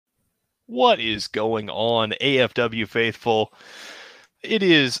What is going on, AFW faithful? It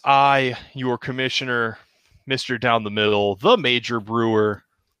is I, your commissioner, Mr. Down the Middle, the Major Brewer,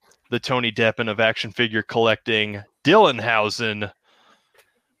 the Tony Deppen of action figure collecting, Dylan Housen.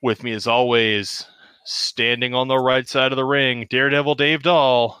 With me as always, standing on the right side of the ring, Daredevil Dave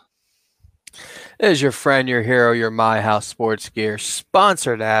Dahl. It is your friend, your hero, your My House Sports Gear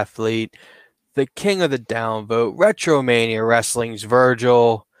sponsored athlete, the king of the downvote, Retromania Wrestling's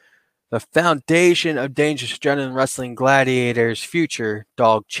Virgil, the foundation of Dangerous Adrenaline Wrestling Gladiators, future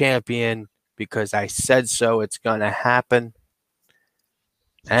dog champion, because I said so, it's going to happen.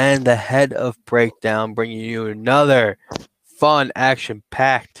 And the head of Breakdown, bringing you another fun,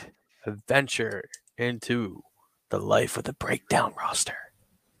 action-packed adventure into the life of the Breakdown roster.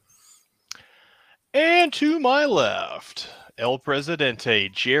 And to my left, El Presidente,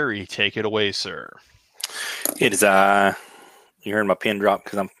 Jerry, take it away, sir. It is you heard my pin drop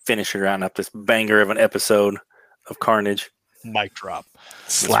because I'm finishing rounding up this banger of an episode of Carnage. Mic drop.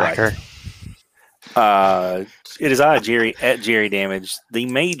 Slacker. Right. It is Jerry, at Jerry Damage, the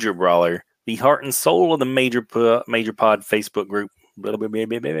Major Brawler, the heart and soul of the Major Pod Facebook group.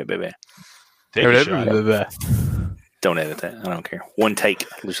 Take a shot. Don't edit that. I don't care. One take,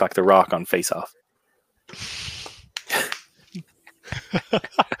 looks like The Rock on Face Off.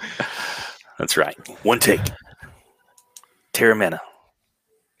 That's right. One take. Terramana.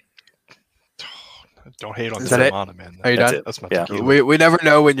 Don't hate on Terramana, man. Are you done? That's my tequila. We never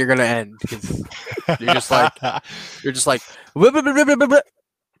know when you're gonna end because you're just like and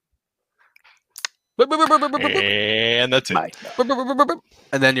that's it.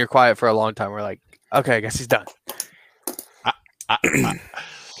 And then you're quiet for a long time. We're like, okay, I guess he's done.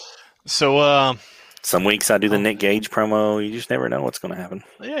 So some weeks I do the Nick Gage promo. You just never know what's going to happen.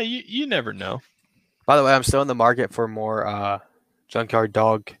 Yeah, you never know. By the way, I'm still in the market for more Junkyard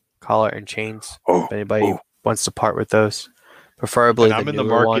Dog collar and chains. If anybody wants to part with those, preferably. And I'm in the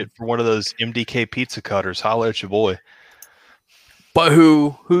market for one of those MDK pizza cutters. Holler at your boy. But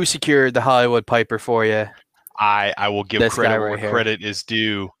who secured the Hollywood Piper for you? I will give credit where credit is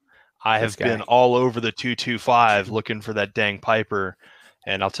due. I have been all over the 225 looking for that dang Piper.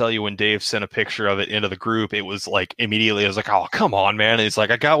 And I'll tell you, when Dave sent a picture of it into the group, it was like immediately I was like, oh, come on, man. And he's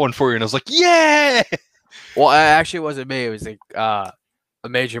like, I got one for you. And I was like, yeah. Well, it actually wasn't me. It was a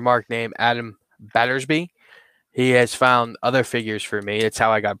Major Mark named Adam Battersby. He has found other figures for me. It's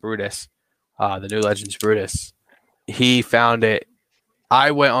how I got Brutus, the New Legends Brutus. He found it. I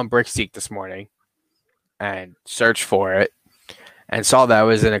went on Brickseek this morning and searched for it and saw that it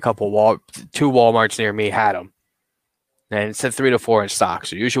was in two Walmarts near me had them. And it said 3 to 4 in stock.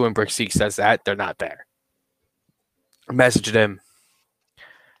 So usually when Brickseek says that, they're not there. I messaged him.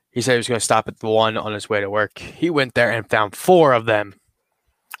 He said he was going to stop at the one on his way to work. He went there and found 4 of them.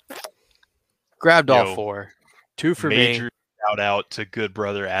 Grabbed all 4. 2 for me. Major shout out to good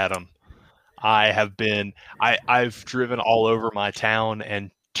brother Adam. I've driven all over my town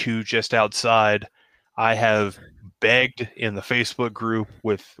and 2 just outside. I have begged in the Facebook group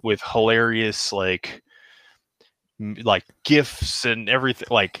with hilarious like gifts and everything,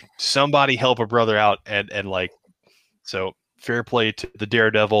 like somebody help a brother out and like, so fair play to the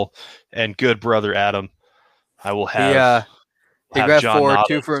Daredevil and good brother Adam. I will have he grabbed John 4,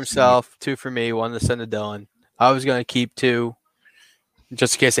 2 for himself, 2 for me, 1 to send to Dylan. I was going to keep 2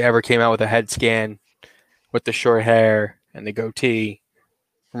 just in case they ever came out with a head scan with the short hair and the goatee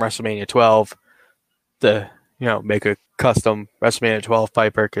from WrestleMania 12 to make a custom WrestleMania 12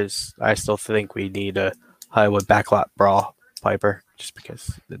 Piper, because I still think we need a Hollywood Backlot Brawl Piper, just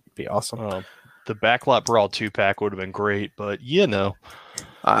because it'd be awesome. The Backlot Brawl 2-pack would have been great, but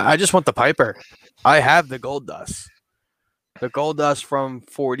I just want the Piper. I have the Gold Dust. The Gold Dust from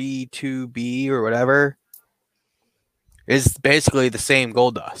 42B or whatever is basically the same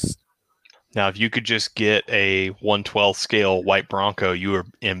Gold Dust. Now, if you could just get a 1/12 scale white Bronco, you are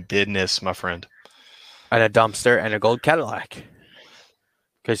in business, my friend. And a dumpster and a gold Cadillac.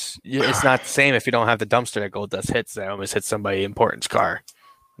 Because it's not the same if you don't have the dumpster that Gold Dust hits. That almost hits somebody important's car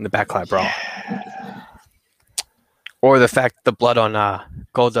in the Backlot Brawl. Yeah. Or the fact that the blood on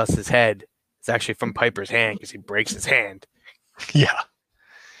Gold Dust's head is actually from Piper's hand because he breaks his hand. Yeah.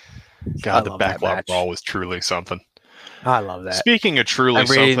 God, the Backlot Brawl was truly something. I love that. Speaking of truly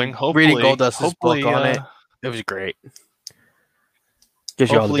something, reading Gold Dust's book on it, it was great.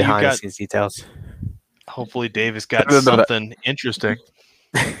 Gives you all the behind-the-scenes details. Hopefully Dave has got something interesting.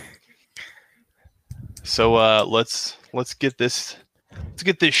 So let's get this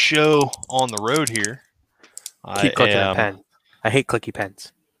show on the road here. Keep clicking a pen. I hate clicky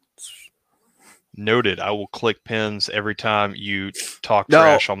pens. Noted. I will click pins every time you talk No,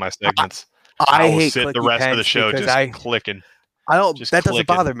 trash on my segments. I will hate sit the clicky rest of the pens show because just clicking. I don't. Just That doesn't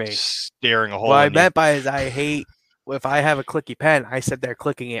clicking, bother me. staring a hole What I in you. meant by is I hate if I have a clicky pen, I sit there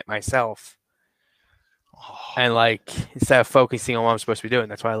clicking it myself. And like instead of focusing on what I'm supposed to be doing,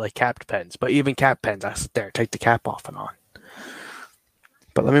 that's why I like capped pens. But even capped pens, I sit there, take the cap off and on.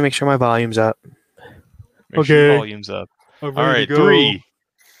 But let me make sure my volume's up. Make sure your volume's up. I'm All right, 3,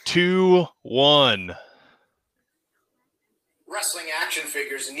 2, 1. Wrestling action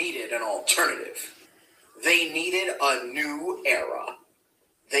figures needed an alternative. They needed a new era.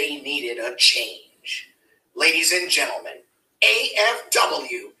 They needed a change. Ladies and gentlemen,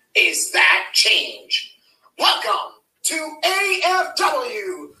 AFW is that change. Welcome to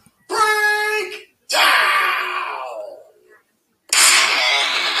AFW Breakdown!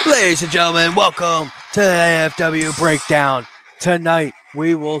 Ladies and gentlemen, welcome to the AFW Breakdown. Tonight,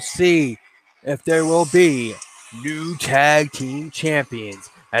 we will see if there will be new tag team champions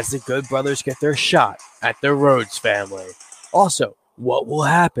as the Good Brothers get their shot at the Rhodes family. Also, what will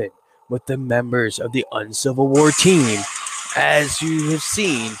happen with the members of the Uncivil War team? As you have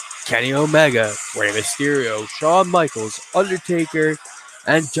seen, Kenny Omega, Rey Mysterio, Shawn Michaels, Undertaker,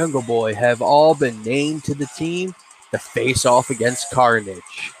 and Jungle Boy have all been named to the team to face off against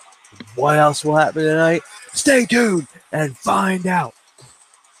Carnage. What else will happen tonight? Stay tuned and find out.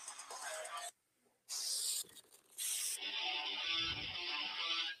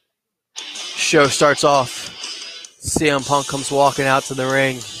 Show starts off. CM Punk comes walking out to the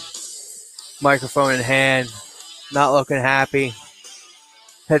ring, microphone in hand, not looking happy.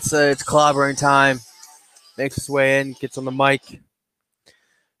 It's clobbering time. Makes his way in, gets on the mic.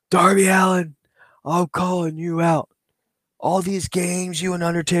 Darby Allin, I'm calling you out. All these games you and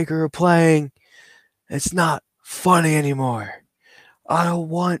Undertaker are playing, it's not funny anymore. I don't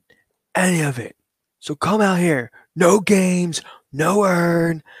want any of it. So come out here. No games, no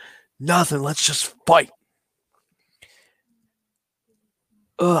earn, nothing. Let's just fight.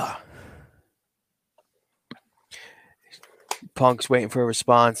 Ugh. Punk's waiting for a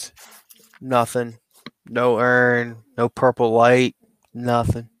response. Nothing. No earn, no purple light,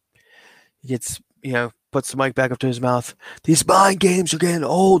 nothing. He gets, puts the mic back up to his mouth. These mind games are getting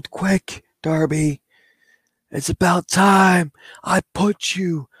old quick, Darby. It's about time I put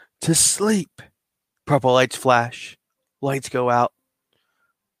you to sleep. Purple lights flash. Lights go out.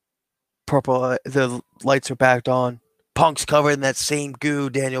 The lights are backed on. Punk's covered in that same goo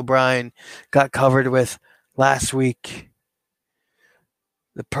Daniel Bryan got covered with last week.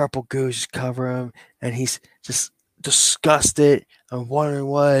 The purple goo just cover him, and he's just disgusted and wondering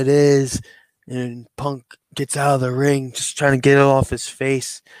what it is. And Punk gets out of the ring, just trying to get it off his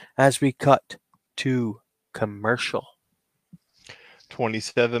face as we cut to commercial.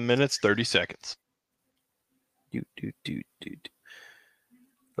 27 minutes, 30 seconds.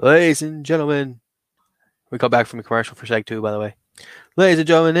 Ladies and gentlemen, we come back from the commercial for seg 2, by the way. Ladies and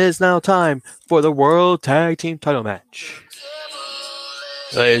gentlemen, it is now time for the World Tag Team title match.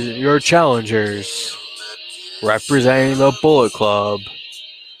 Ladies, your challengers, representing the Bullet Club,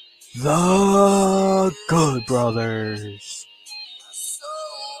 the Good Brothers.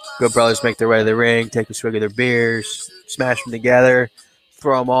 Good Brothers make their way to the ring, take a swig of their beers, smash them together,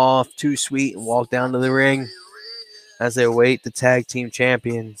 throw them off, too sweet, and walk down to the ring as they await the tag team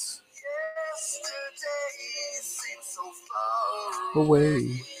champions.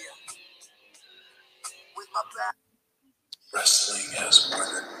 Away. Wrestling has more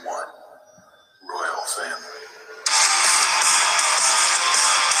than one royal family.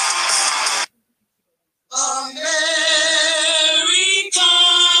 American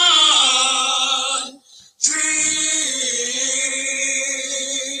dream.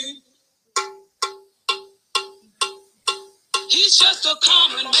 He's just a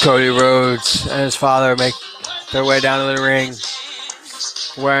common man. Cody Rhodes and his father make their way down to the ring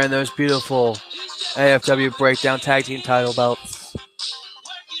wearing those beautiful AFW Breakdown Tag Team title belts.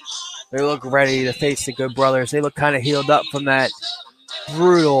 They look ready to face the Good Brothers. They look kind of healed up from that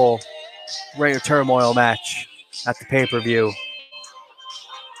brutal Ring of Turmoil match at the pay-per-view.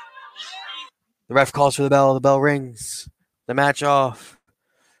 The ref calls for the bell. The bell rings. The match off.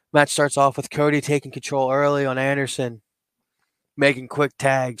 Match starts off with Cody taking control early on Anderson, making quick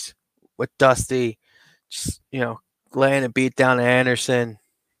tags with Dusty. Just, laying a beat down to Anderson.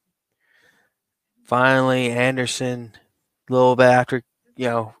 Finally, Anderson, a little bit after,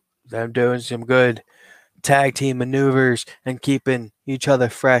 them doing some good tag team maneuvers and keeping each other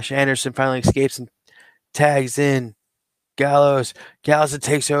fresh. Anderson finally escapes and tags in Gallows. Gallows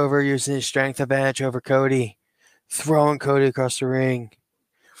takes over using his strength advantage over Cody, throwing Cody across the ring.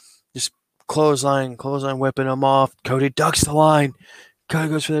 Just Clothesline whipping him off. Cody ducks the line. Cody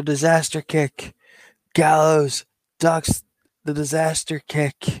goes for the disaster kick. Gallows ducks the disaster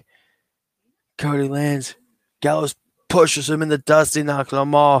kick. Cody lands. Gallows pushes him in the dust. He knocks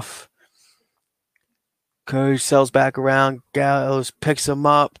him off. Cody sells back around. Gallows picks him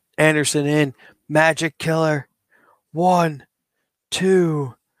up. Anderson in. Magic Killer. 1,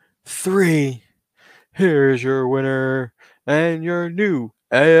 2, 3. Here's your winner and your new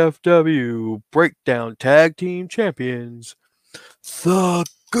AFW Breakdown Tag Team Champions, the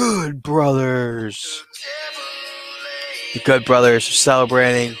Good Brothers. The Good Brothers are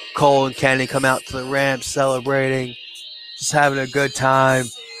celebrating. Cole and Kenny come out to the ramp celebrating, just having a good time,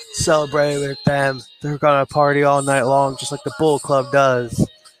 celebrating with them. They're going to party all night long, just like the Bull Club does,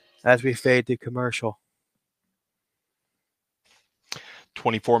 as we fade to commercial.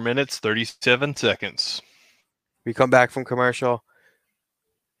 24 minutes, 37 seconds. We come back from commercial.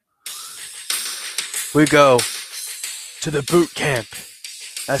 We go to the boot camp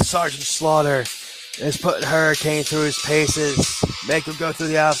as Sergeant Slaughter is putting Hurricane through his paces, make him go through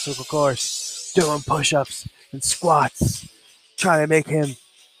the obstacle course, doing push-ups and squats, trying to make him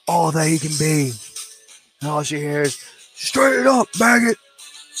all that he can be. And all she hears, straighten up, maggot!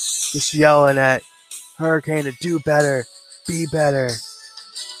 Just yelling at Hurricane to do better, be better.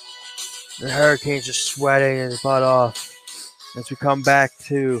 And Hurricane's just sweating his butt off. As we come back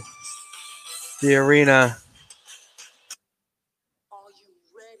to the arena,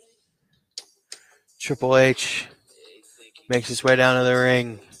 Triple H makes his way down to the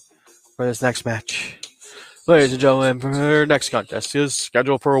ring for this next match. Ladies and gentlemen, for our next contest is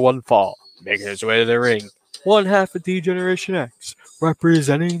scheduled for one fall. Making his way to the ring, one half of D-Generation X,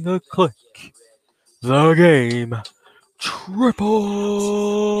 representing the Click, the Game,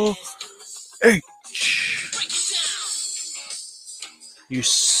 Triple H. You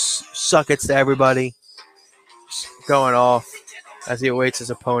suck it to everybody. Going off as he awaits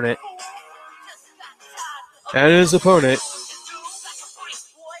his opponent. And his opponent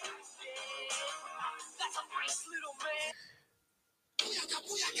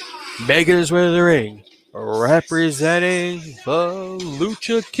making his way to the ring, representing the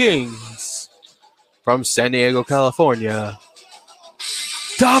Lucha Kings from San Diego, California,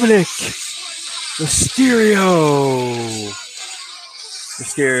 Dominic Mysterio.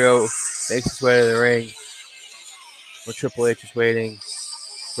 Mysterio makes his way to the ring where Triple H is waiting.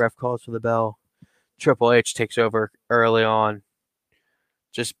 Ref calls for the bell. Triple H takes over early on,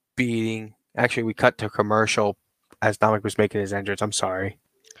 just beating. Actually, we cut to commercial as Dominic was making his entrance. I'm sorry.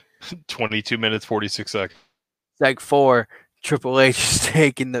 22 minutes, 46 seconds. Seg 4, Triple H is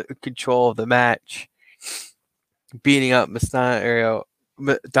taking the control of the match, beating up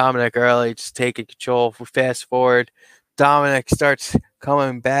Dominic early, just taking control. We fast forward. Dominic starts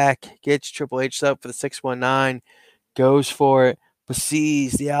coming back, gets Triple H up for the 619, goes for it, but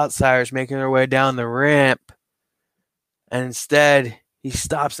sees the Outsiders making their way down the ramp. And instead, he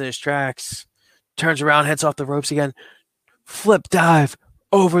stops in his tracks, turns around, heads off the ropes again, flip dive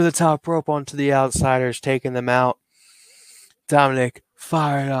over the top rope onto the Outsiders, taking them out. Dominic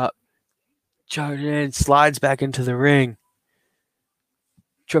fired up, charging in, slides back into the ring.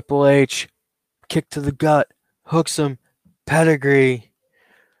 Triple H, kick to the gut, hooks him, pedigree.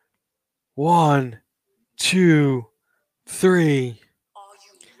 1, 2, 3.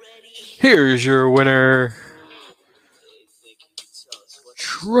 Here's your winner,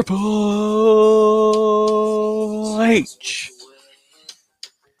 Triple H.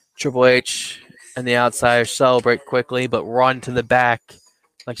 Triple H and the Outsiders celebrate quickly, but run to the back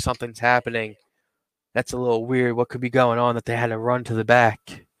like something's happening. That's a little weird. What could be going on that they had to run to the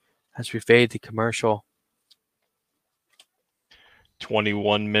back as we fade to commercial?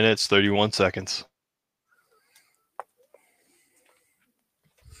 21 minutes, 31 seconds.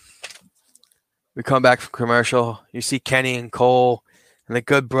 We come back from commercial. You see Kenny and Cole and the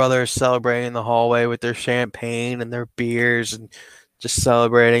Good Brothers celebrating in the hallway with their champagne and their beers and just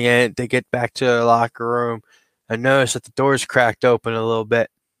celebrating it. They get back to their locker room and notice that the door's cracked open a little bit.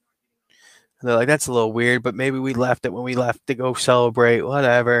 And they're like, that's a little weird, but maybe we left it when we left to go celebrate,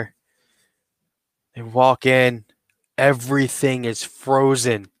 whatever. They walk in. Everything is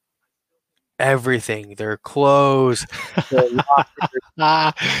frozen. Everything. Their clothes, their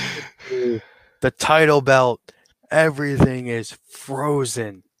lockers, the title belt, everything is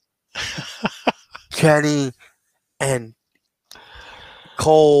frozen. Kenny and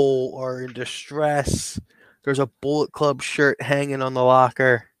Cole are in distress. There's a Bullet Club shirt hanging on the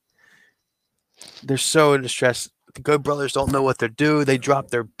locker. They're so in distress. The Good Brothers don't know what to do. They drop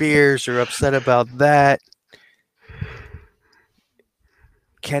their beers. They're upset about that.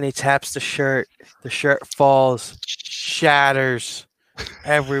 Kenny taps the shirt. The shirt falls, shatters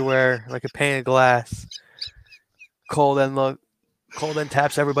everywhere like a pane of glass. Cole then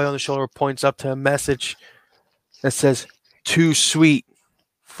taps everybody on the shoulder, points up to a message that says, "Too sweet,"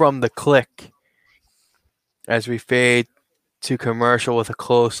 from the Click. As we fade to commercial with a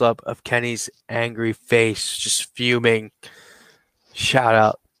close-up of Kenny's angry face, just fuming. Shout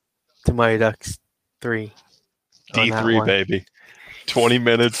out to Mighty Ducks 3. on that D3, one. baby. 20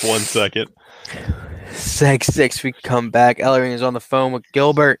 minutes, 1 second. Seg 6, we come back. Ellering is on the phone with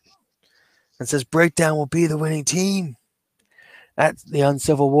Gilbert and says Breakdown will be the winning team at the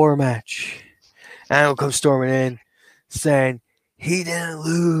Uncivil War match. Angle comes storming in saying, he didn't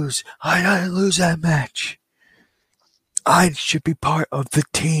lose. I didn't lose that match. I should be part of the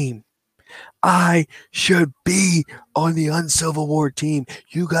team. I should be on the Uncivil War team.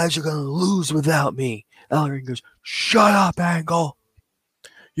 You guys are going to lose without me. Ellering goes, shut up, Angle.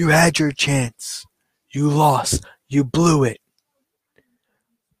 You had your chance. You lost. You blew it.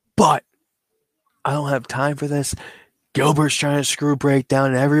 But I don't have time for this. Gilbert's trying to screw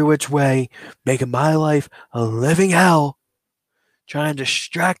Breakdown in every which way, making my life a living hell, trying to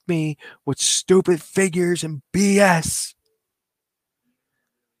distract me with stupid figures and BS.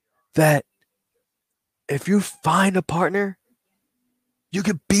 That if you find a partner, you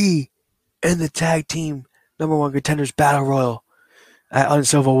could be in the tag team #1 contenders battle royal at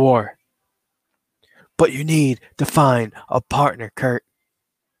Uncivil War. But you need to find a partner, Kurt.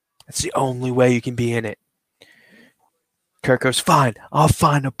 That's the only way you can be in it. Kurt goes, fine, I'll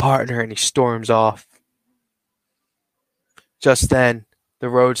find a partner, and he storms off. Just then, the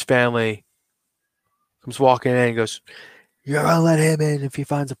Rhodes family comes walking in and goes, you're going to let him in if he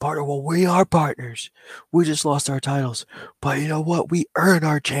finds a partner? Well, we are partners. We just lost our titles. But you know what? We earn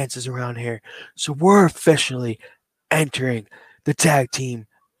our chances around here. So we're officially entering the tag team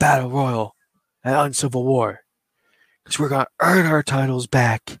battle royal at Uncivil War. Because we're going to earn our titles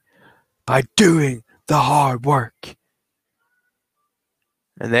back by doing the hard work.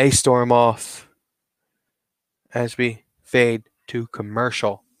 And they storm off as we fade to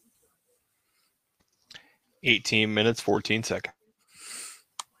commercial. 18 minutes, 14 seconds.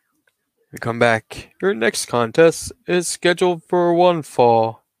 We come back. Your next contest is scheduled for one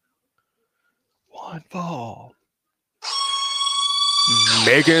fall. One fall.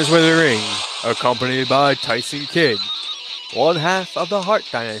 Making his way to the ring, accompanied by Tyson Kidd, one half of the Hart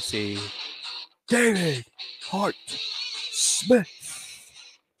Dynasty, David Hart Smith.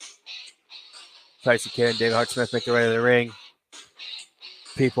 Tyson Kidd and David Hart Smith make their way to the ring.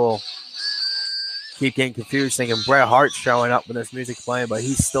 People keep getting confused, thinking Bret Hart's showing up when this music's playing, but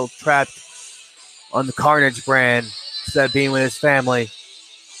he's still trapped on the Carnage brand instead of being with his family.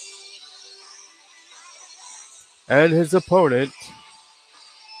 And his opponent,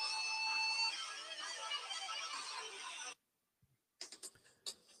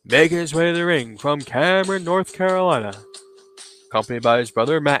 making his way to the ring from Cameron, North Carolina, accompanied by his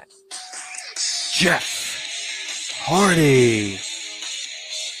brother Matt, Jeff Hardy.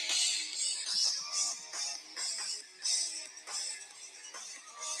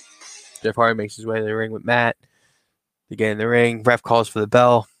 Jeff Hardy makes his way to the ring with Matt. They get in the ring. Ref calls for the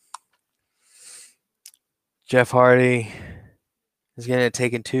bell. Jeff Hardy is getting it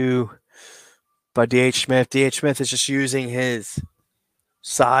taken to by D.H. Smith. D.H. Smith is just using his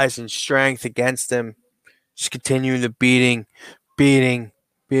size and strength against him. Just continuing the beating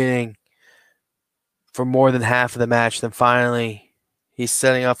for more than half of the match. Then finally, he's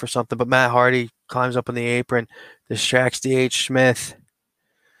setting up for something. But Matt Hardy climbs up on the apron, distracts D.H. Smith.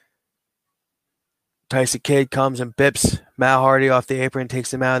 Tyson Kidd comes and bips Matt Hardy off the apron,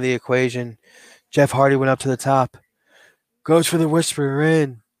 takes him out of the equation. Jeff Hardy went up to the top. Goes for the whisper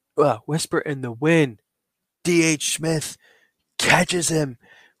in the wind. D.H. Smith catches him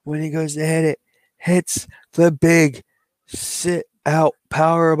when he goes to hit it. Hits the big sit out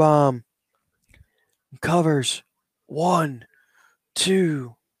power bomb. Covers 1,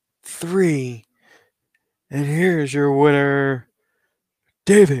 2, 3. And here's your winner,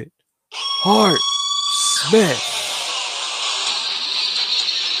 David Hart Smith.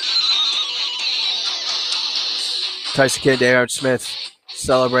 Tyson Kidd and David Hart Smith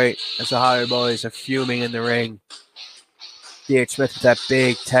celebrate as the Hollywood Boys are fuming in the ring. D.H. Smith with that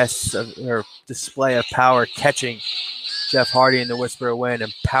big display of power, catching Jeff Hardy in the whisper win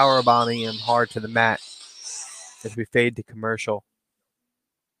and power bombing him hard to the mat as we fade to commercial.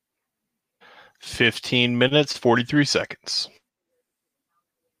 15 minutes, 43 seconds.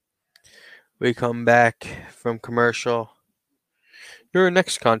 We come back from commercial. Your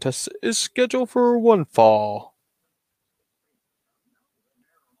next contest is scheduled for one fall.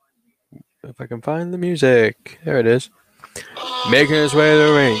 If I can find the music. There it is. Making his way to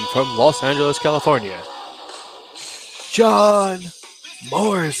the ring from Los Angeles, California, John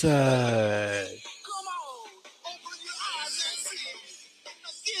Morrison.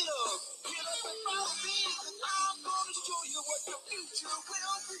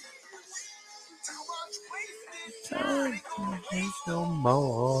 No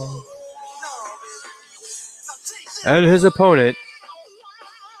more. And his opponent,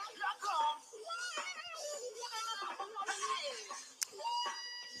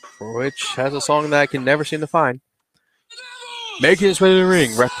 for which has a song that I can never seem to find. Making his way to the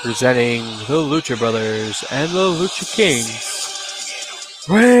ring, representing the Lucha Brothers and the Lucha Kings,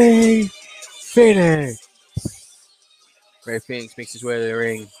 Ray Phoenix. Ray Phoenix makes his way to the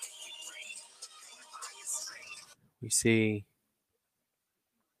ring. We see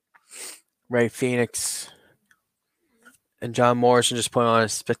Ray Phoenix and John Morrison just put on a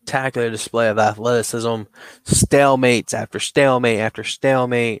spectacular display of athleticism. Stalemates after stalemate after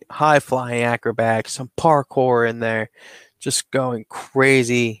stalemate. High-flying acrobatics. Some parkour in there. Just going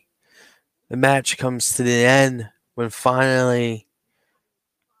crazy. The match comes to the end when finally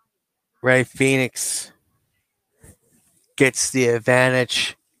Ray Phoenix gets the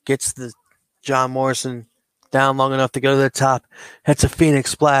advantage. Gets the John Morrison down long enough to go to the top. Hits a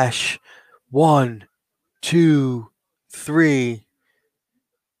Phoenix splash. 1, 2, 3.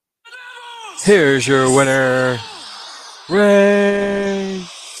 Here's your winner, Ray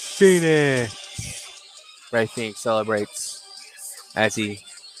Phoenix. Ray Phoenix celebrates as he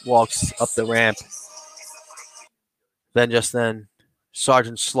walks up the ramp. Then,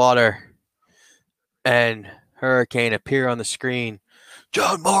 Sergeant Slaughter and Hurricane appear on the screen.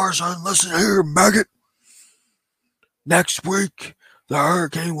 John Morrison, listen here, maggot. Next week, the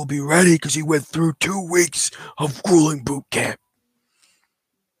Hurricane will be ready because he went through 2 weeks of grueling boot camp.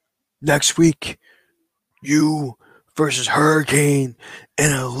 Next week, you versus Hurricane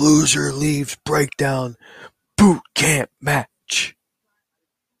in a loser leaves breakdown boot camp match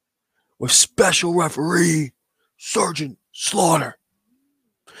with special referee Sergeant Slaughter.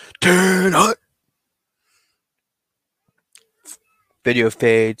 10 Hut. Video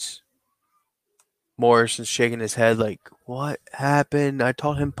fades. Morrison's shaking his head like, what happened? I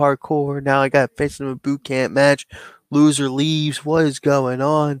taught him parkour. Now I got facing him a boot camp match. Loser leaves. What is going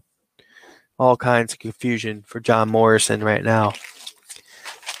on? All kinds of confusion for John Morrison right now.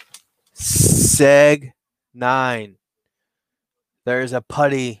 Seg 9. There is a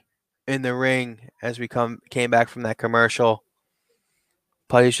putty in the ring as we came back from that commercial.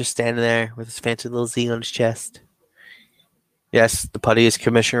 Putty's just standing there with his fancy little Z on his chest. Yes, the putty is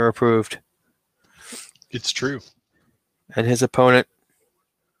commissioner approved. It's true. And his opponent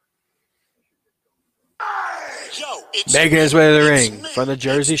making his way to the ring from the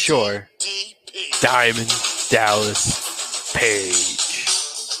Jersey Shore, Diamond Dallas Page.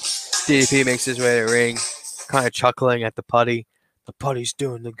 DDP makes his way to the ring, kind of chuckling at the putty. The putty's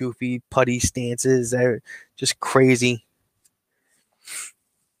doing the goofy putty stances. They're just crazy.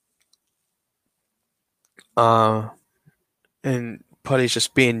 And putty's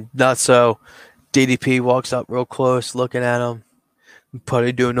just being nuts. So DDP walks up real close, looking at him.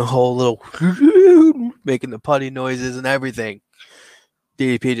 Putty doing the whole little making the putty noises and everything.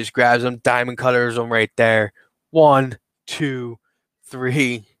 DDP just grabs him, diamond cutters him right there. 1, 2,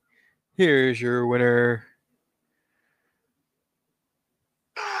 3. Here's your winner,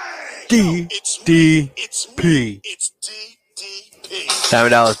 DDP.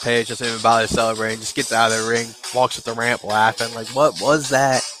 Diamond Dallas Page doesn't even bother celebrating. Just gets out of the ring, walks up the ramp laughing. Like, what was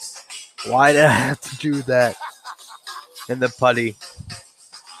that? Why did I have to do that? And the putty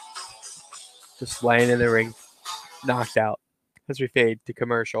just laying in the ring, knocked out as we fade to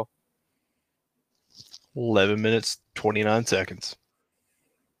commercial. 11 minutes, 29 seconds.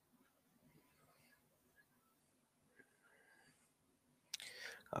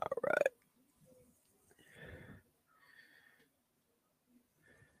 All right.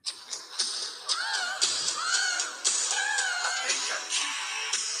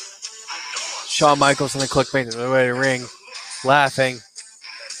 Shawn Michaels and the Click making their way to the ring, laughing,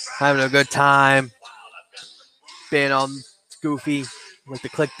 having a good time, being all goofy like the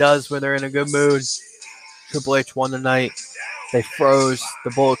Click does when they're in a good mood. Triple H won the night. They froze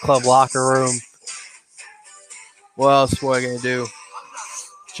the Bullet Club locker room. What else were I going to do?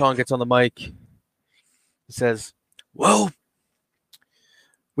 Shawn gets on the mic. He says, well,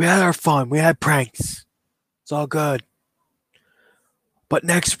 we had our fun. We had pranks. It's all good. But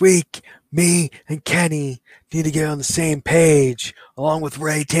next week, me and Kenny need to get on the same page, along with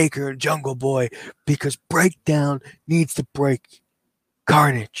Ray Taker and Jungle Boy, because Breakdown needs to break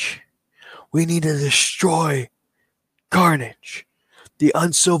Carnage. We need to destroy Carnage. The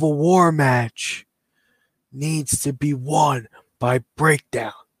Uncivil War match needs to be won by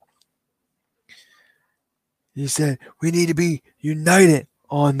Breakdown. He said, we need to be united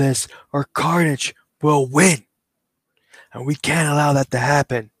on this or Carnage will win. And we can't allow that to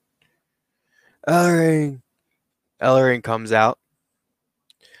happen. Ellering comes out.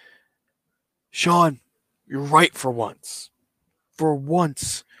 Sean, you're right for once. For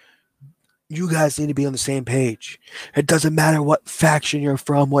once, you guys need to be on the same page. It doesn't matter what faction you're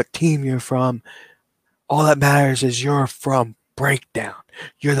from, what team you're from. All that matters is you're from Breakdown.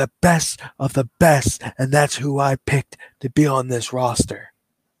 You're the best of the best, and that's who I picked to be on this roster.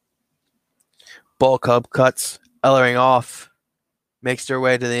 Bull Club cuts Ellering off, makes their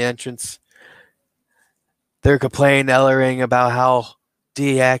way to the entrance. They're complaining to Ellering about how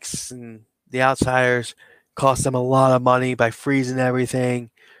DX and the Outsiders cost them a lot of money by freezing everything.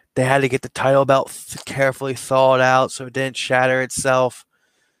 They had to get the title belt carefully thawed out so it didn't shatter itself.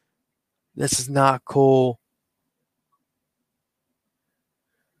 This is not cool.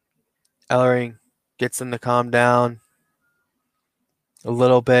 Ellering gets them to calm down a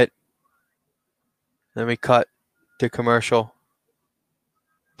little bit. Then we cut to commercial.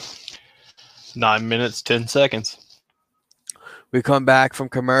 9 minutes, 10 seconds. We come back from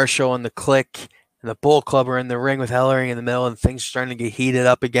commercial and the Click and the Bull Club are in the ring with Ellering in the middle and things are starting to get heated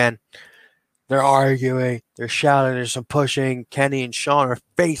up again. They're arguing. They're shouting. There's some pushing. Kenny and Sean are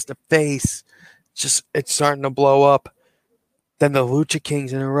face to face. It's starting to blow up. Then the Lucha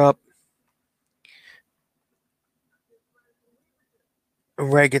Kings interrupt.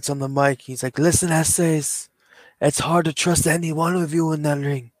 And Ray gets on the mic. He's like, listen, Essays. It's hard to trust any one of you in that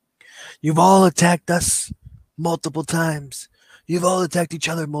ring. You've all attacked us multiple times. You've all attacked each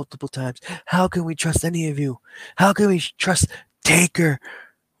other multiple times. How can we trust any of you? How can we trust Taker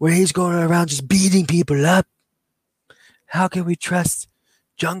when he's going around just beating people up? How can we trust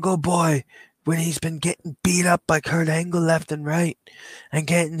Jungle Boy when he's been getting beat up by Kurt Angle left and right and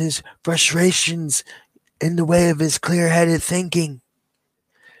getting his frustrations in the way of his clear-headed thinking?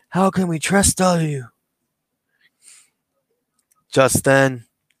 How can we trust all of you? Just then,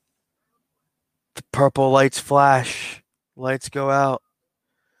 the purple lights flash. Lights go out.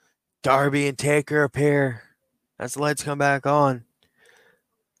 Darby and Taker appear as the lights come back on.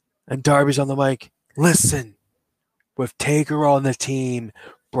 And Darby's on the mic. Listen, with Taker on the team,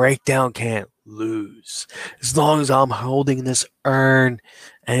 Breakdown can't lose. As long as I'm holding this urn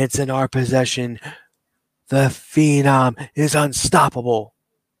and it's in our possession, the Phenom is unstoppable.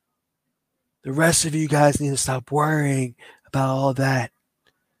 The rest of you guys need to stop worrying about all that.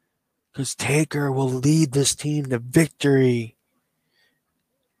 Because Taker will lead this team to victory.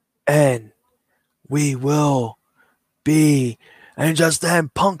 And we will be. And just then,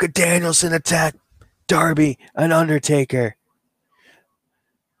 Punk and Danielson attack Darby and Undertaker.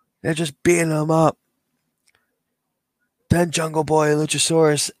 They're just beating them up. Then Jungle Boy and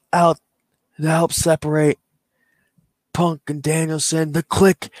Luchasaurus out to help separate Punk and Danielson. The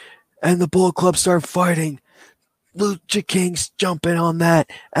Click and the Bull Club start fighting. Lucha Kings jumping on that.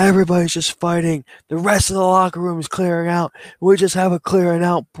 Everybody's just fighting. The rest of the locker room is clearing out. We just have a clearing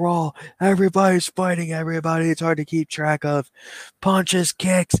out brawl. Everybody's fighting everybody. It's hard to keep track of. Punches,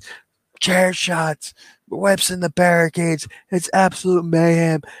 kicks, chair shots, whips in the barricades. It's absolute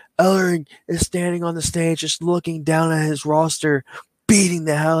mayhem. Ellering is standing on the stage just looking down at his roster, beating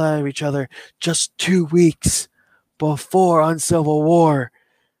the hell out of each other just 2 weeks before Uncivil War.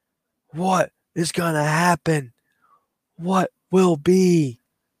 What is going to happen? What will be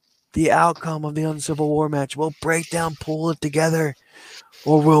the outcome of the Uncivil War match? Will Breakdown pull it together?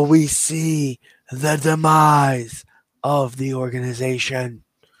 Or will we see the demise of the organization?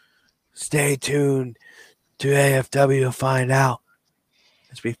 Stay tuned to AFW to find out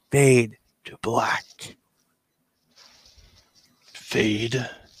as we fade to black. Fade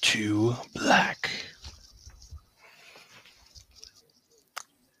to black.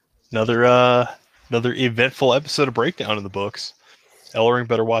 Another eventful episode of Breakdown in the books. Ellering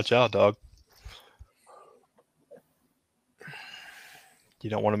better watch out, dog. You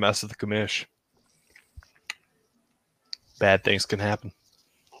don't want to mess with the commish. Bad things can happen.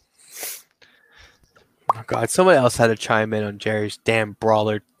 Oh God, somebody else had to chime in on Jerry's damn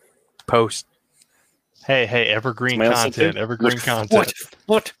brawler post. Hey, evergreen content. Evergreen content.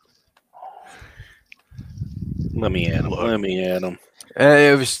 What? Let me add him.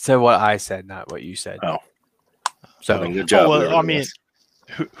 It was to what I said, not what you said. Oh. So, good job. Well, I mean,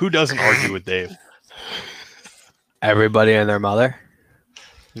 who doesn't argue with Dave? Everybody and their mother.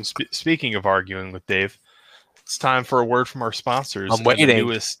 And speaking of arguing with Dave, it's time for a word from our sponsors. I'm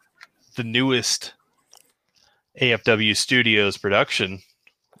waiting. the newest AFW Studios production.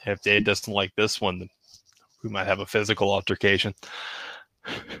 If Dave doesn't like this one, then we might have a physical altercation.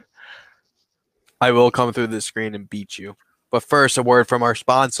 I will come through the screen and beat you. But first, a word from our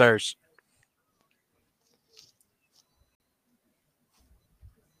sponsors.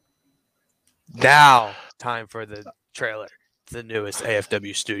 Now, time for the trailer. The newest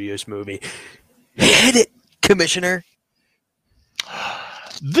AFW Studios movie. Hit it, Commissioner.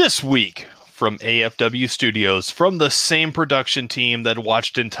 This week from AFW Studios, from the same production team that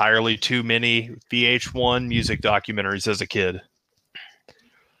watched entirely too many VH1 music documentaries as a kid.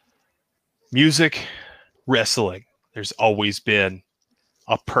 Music, wrestling. There's always been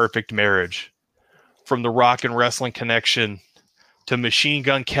a perfect marriage. From the Rock and Wrestling Connection to Machine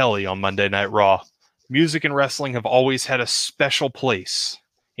Gun Kelly on Monday Night Raw, music and wrestling have always had a special place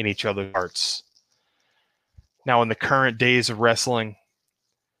in each other's hearts. Now, in the current days of wrestling,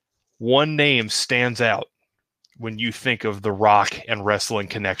 one name stands out when you think of the Rock and Wrestling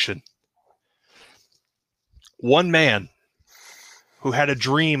Connection. One man who had a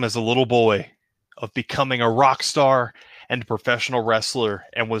dream as a little boy of becoming a rock star and a professional wrestler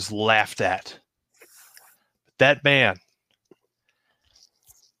and was laughed at. That man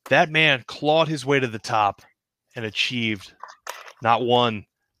clawed his way to the top and achieved not one,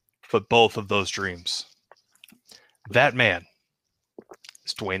 but both of those dreams. That man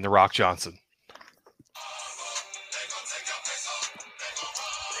is Dwayne "The Rock" Johnson.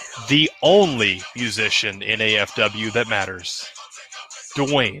 The only musician in AFW that matters.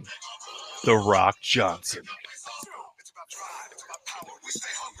 Dwayne "The Rock" Johnson.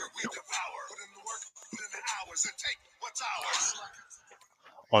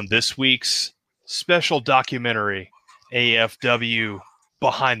 On this week's special documentary, AFW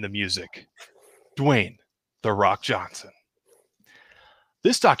Behind the Music, Dwayne "The Rock" Johnson.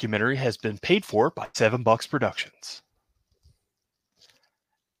 This documentary has been paid for by $7 Productions.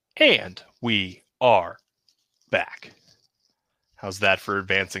 And we are back. How's that for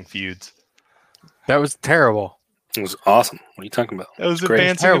advancing feuds? That was terrible. It was awesome. What are you talking about? That was Great.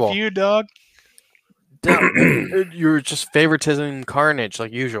 advancing Terrible. a feud, dog. You were just favoritism Carnage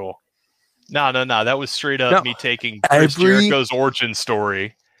like usual. No. That was straight up No. me taking Chris Jericho's origin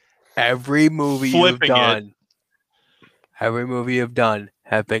story. Every movie you've Flipping it. done, every movie you've done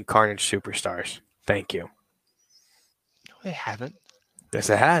have been Carnage superstars. Thank you. No, they haven't. Yes,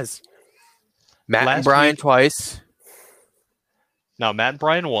 it has. Matt Last and Brian week- twice. No, Matt and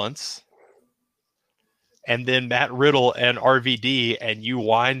Brian once. And then Matt Riddle and RVD, and you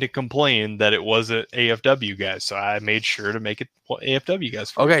whined and complained that it wasn't AFW guys. So I made sure to make it AFW guys.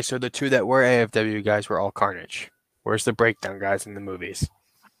 For you. Okay, so the two that were AFW guys were all Carnage. Where's the breakdown guys in the movies?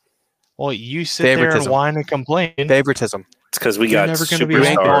 Well, you sit there and Favoritism. whine and complain. Favoritism. It's because we You're got never gonna be You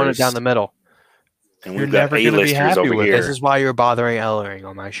ain't going it superstars, down the middle. and You're we've got never gonna be A-listers happy over with here. This is why you're bothering Ellering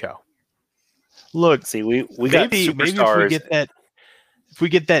on my show. Look, See, we got maybe superstars. if we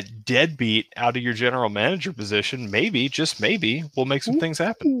get that deadbeat out of your general manager position, maybe, just maybe, we'll make some things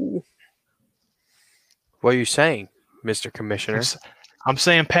happen. What are you saying, Mr. Commissioner? I'm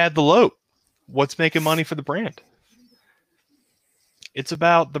saying pad the load. What's making money for the brand? It's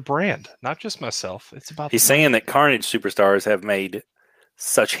about the brand, not just myself. It's about He's saying that Carnage superstars have made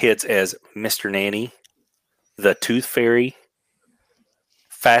such hits as Mr. Nanny, The Tooth Fairy,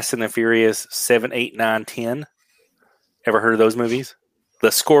 Fast and the Furious 7, 8, 9, 10. Ever heard of those movies?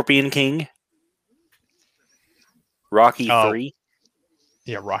 The Scorpion King, Rocky Oh. 3.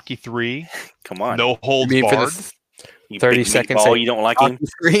 Yeah, Rocky 3. Come on. No holds You mean for barred. the You 30 big seconds meatball, that you don't like him?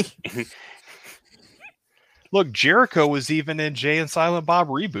 Rocky 3? Look, Jericho was even in Jay and Silent Bob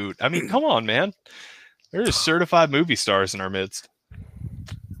reboot. I mean, come on, man. There's certified movie stars in our midst.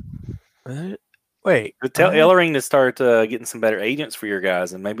 Wait. But tell I- Ellering to start getting some better agents for your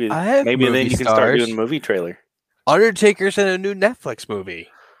guys, and maybe I have then movie you can start stars. doing a movie trailer. Undertaker's in a new Netflix movie.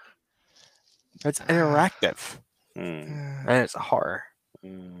 It's interactive. Mm, And it's a horror.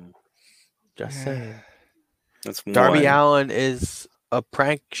 mm, Just saying. that's Darby one. Allin is a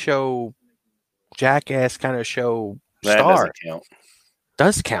prank show, jackass kind of show That star. doesn't count.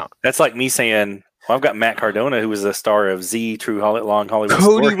 Does count. That's like me saying, well, I've got Matt Cardona, who was the star of Z, True Long Hollywood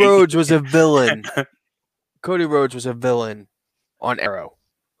Cody Story. Rhodes was a villain. Cody Rhodes was a villain on Arrow.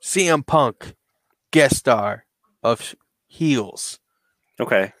 CM Punk, guest star of Heels.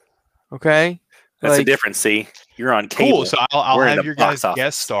 Okay. Okay? That's Like- a difference, see? You're on cable. Cool. So I'll We're in have the your guys box office.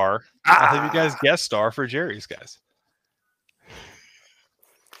 guest star. I'll have you guys guest star for Jerry's guys.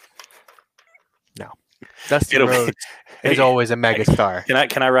 Dusty It'll be- Rhodes is always a megastar.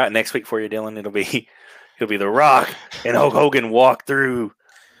 Can I write next week for you, Dylan? It'll be The Rock and Hulk Hogan walk through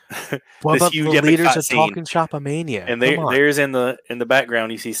What this about huge the epic leaders fight of scene. Talking Shop-A-Mania? And Come on. there's in the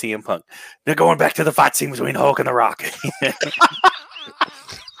background you see CM Punk. They're going back to the fight scene between Hulk and The Rock.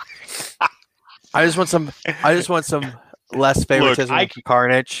 I just want some less favoritism for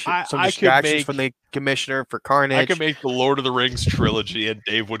Carnage. Some I could distractions make- from the commissioner for Carnage. I could make the Lord of the Rings trilogy, and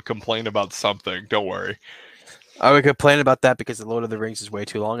Dave would complain about something. Don't worry. I would complain about that because the Lord of the Rings is way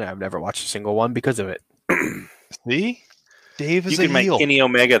too long, and I've never watched a single one because of it. See, Dave is You a can make heel. Kenny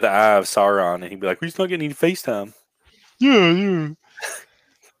Omega the Eye of Sauron, and he'd be like, "He's not getting any FaceTime." Yeah. You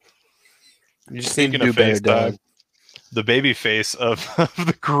just need to Speaking do of better, FaceTime, Doug. the baby face of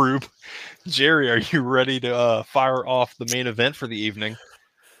the group. Jerry, are you ready to fire off the main event for the evening?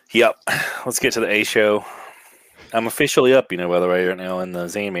 Yep. Let's get to the A show. I'm officially up, by the way, right now in the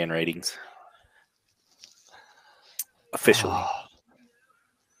Zanman ratings. Officially.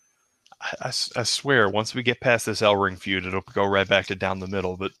 I swear, once we get past this Ring feud, it'll go right back to down the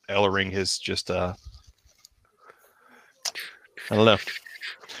middle. But Ring has just, I don't know.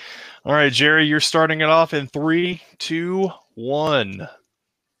 All right, Jerry, you're starting it off in 3, 2, 1.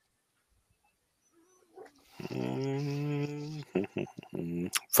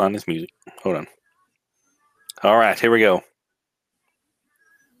 Find this music. Hold on. All right, here we go.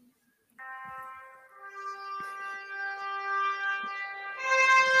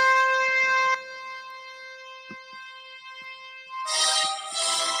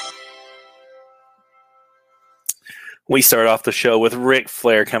 We start off the show with Ric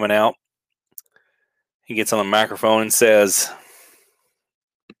Flair coming out. He gets on the microphone and says,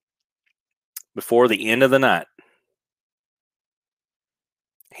 before the end of the night,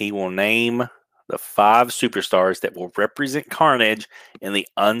 he will name the 5 superstars that will represent Carnage in the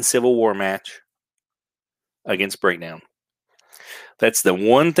Uncivil War match against Breakdown. That's the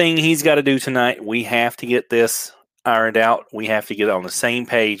one thing he's got to do tonight. We have to get this ironed out. We have to get on the same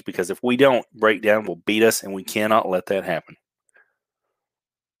page, because if we don't, Breakdown will beat us, and we cannot let that happen.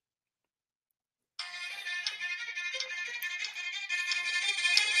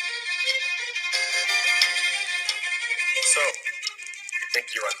 So, you think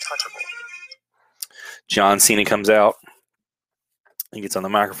you're untouchable? John Cena comes out. He gets on the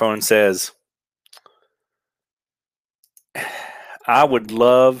microphone and says, I would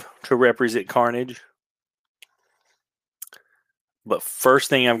love to represent Carnage, but first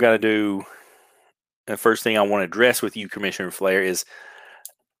thing I've got to do, and first thing I want to address with you, Commissioner Flair, is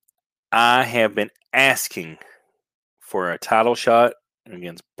I have been asking for a title shot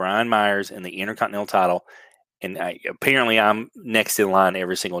against Brian Myers in the Intercontinental title, and apparently I'm next in line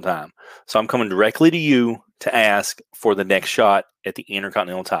every single time. So I'm coming directly to you to ask for the next shot at the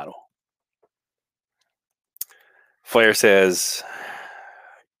Intercontinental title. Flair says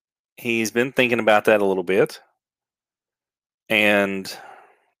he's been thinking about that a little bit, and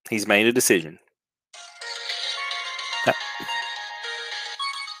he's made a decision.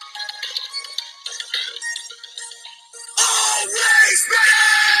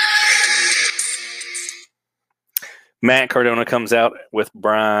 Matt Cardona comes out with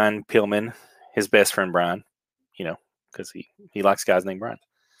Brian Pillman, his best friend Brian, because he likes guys named Brian.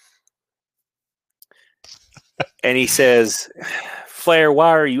 And he says, Flair, why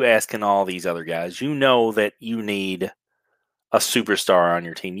are you asking all these other guys? You know that you need a superstar on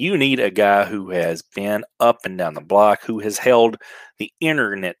your team. You need a guy who has been up and down the block, who has held the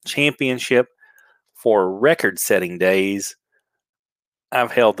Internet Championship for record-setting days.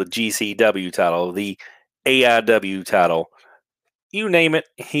 I've held the GCW title, the AIW title. You name it,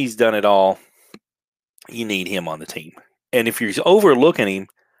 he's done it all. You need him on the team. And if you're overlooking him,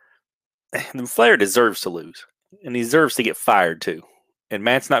 then Flair deserves to lose. And he deserves to get fired too. And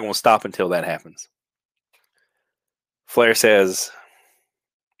Matt's not going to stop until that happens. Flair says,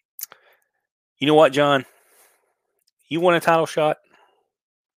 you know what, John? You want a title shot?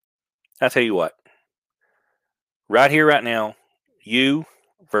 I'll tell you what. Right here, right now, you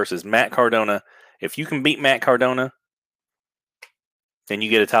versus Matt Cardona. If you can beat Matt Cardona, then you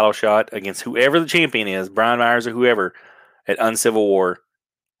get a title shot against whoever the champion is, Brian Myers or whoever, at Uncivil War.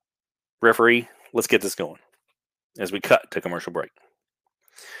 Referee, let's get this going as we cut to commercial break.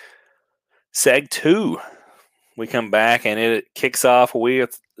 Seg 2. We come back and it kicks off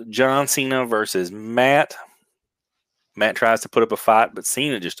with John Cena versus Matt. Matt tries to put up a fight, but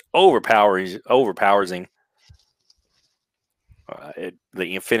Cena just overpowers him.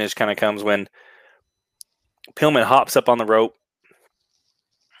 The finish kind of comes when Pillman hops up on the rope.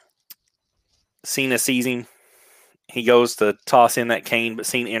 Cena sees him. He goes to toss in that cane, but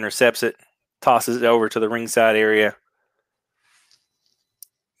Cena intercepts it, tosses it over to the ringside area.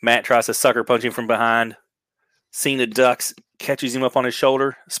 Matt tries to sucker punch him from behind. Cena ducks, catches him up on his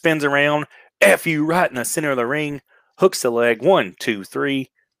shoulder, spins around, F you right in the center of the ring, hooks the leg, 1, 2, 3.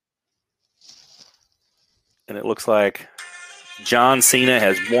 And it looks like John Cena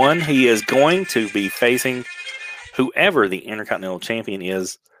has won. He is going to be facing whoever the Intercontinental Champion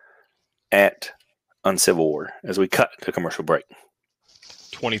is at Uncivil War as we cut to commercial break.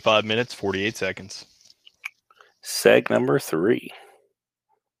 25 minutes, 48 seconds. Seg number 3.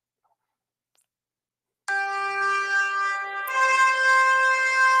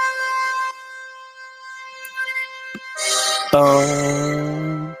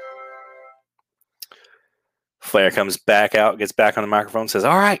 Flair comes back out, gets back on the microphone, says,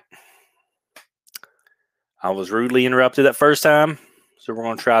 all right. I was rudely interrupted that first time, so we're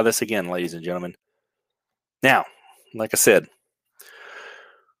going to try this again, ladies and gentlemen. Now, like I said,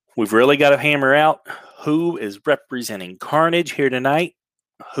 we've really got to hammer out who is representing Carnage here tonight,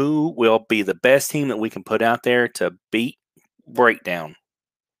 who will be the best team that we can put out there to beat Breakdown.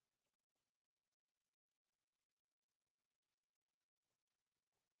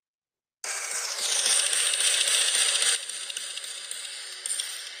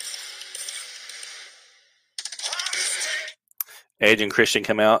 Edge and Christian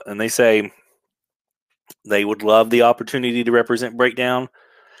come out and they say they would love the opportunity to represent Breakdown,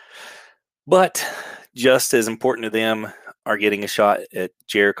 but just as important to them are getting a shot at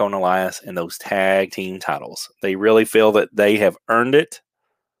Jericho and Elias and those tag team titles. They really feel that they have earned it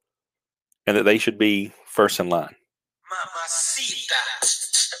and that they should be first in line.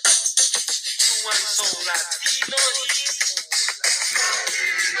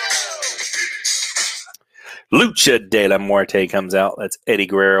 Lucha de la Muerte comes out. That's Eddie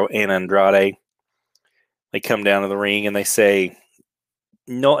Guerrero and Andrade. They come down to the ring and they say,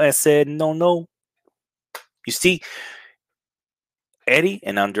 no, I said, no. You see, Eddie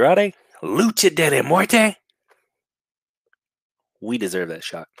and Andrade, Lucha de la Muerte, we deserve that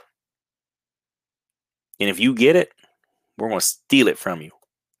shot. And if you get it, we're going to steal it from you.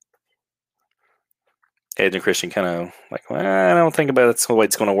 Edge and Christian kind of like, well, I don't think about that's the way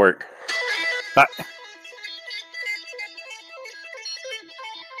it's going to work. But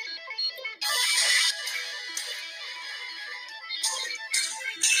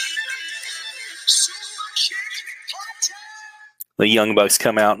the Young Bucks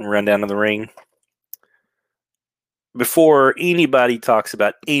come out and run down to the ring. Before anybody talks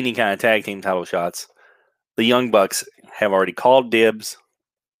about any kind of tag team title shots, the Young Bucks have already called dibs.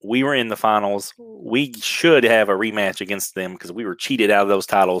 We were in the finals. We should have a rematch against them because we were cheated out of those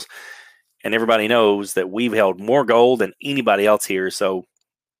titles. And everybody knows that we've held more gold than anybody else here. So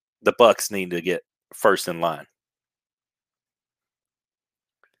the Bucks need to get first in line.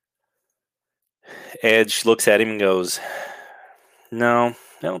 Edge looks at him and goes, no, I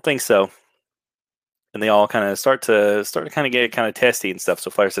don't think so. And they all kind of start to kind of get kind of testy and stuff.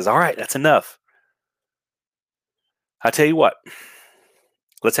 So Flair says, all right, that's enough. I tell you what,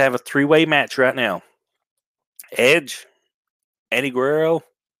 let's have a 3-way match right now. Edge, Eddie Guerrero,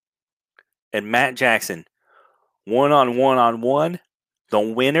 and Matt Jackson. 1-on-1. The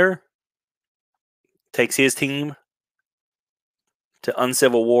winner takes his team to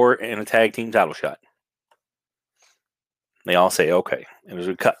Uncivil War and a tag team title shot. They all say, okay. And there's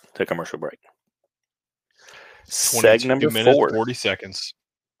a cut to commercial break. Seg number 4. 40 seconds.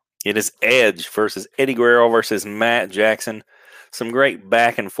 It is Edge versus Eddie Guerrero versus Matt Jackson. Some great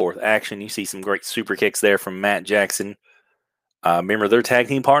back and forth action. You see some great super kicks there from Matt Jackson. Remember, their tag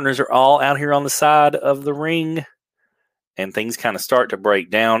team partners are all out here on the side of the ring. And things kind of start to break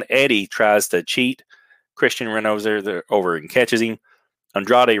down. Eddie tries to cheat. Christian runs over and catches him.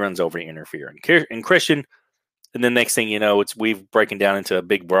 Andrade runs over to interfere. And Christian, and then next thing you know, we've breaking down into a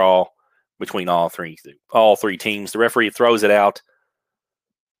big brawl between all three teams. The referee throws it out.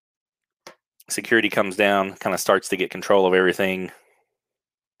 Security comes down, kind of starts to get control of everything.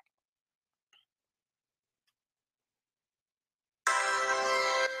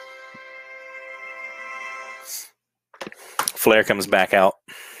 Flair comes back out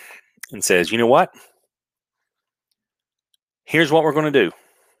and says, you know what? Here's what we're going to do.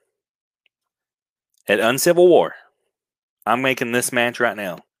 At Uncivil War, I'm making this match right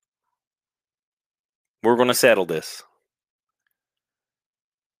now. We're going to settle this.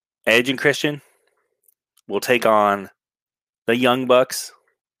 Edge and Christian will take on the Young Bucks,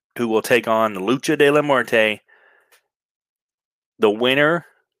 who will take on the Lucha de la Muerte. The winner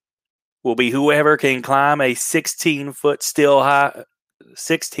will be whoever can climb a 16-foot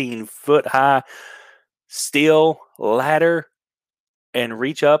high steel ladder and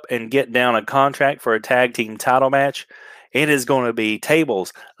reach up and get down a contract for a tag team title match. It is going to be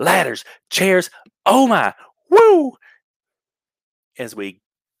tables, ladders, chairs. Oh my, Woo! As we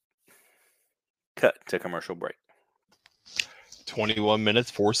cut to commercial break. 21 minutes,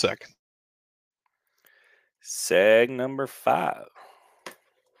 4 seconds. Seg number 5.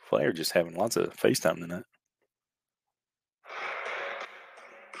 Flair just having lots of FaceTime tonight.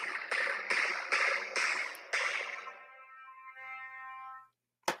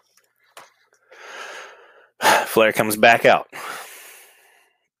 Flair comes back out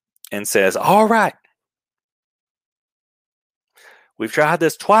and says, all right, we've tried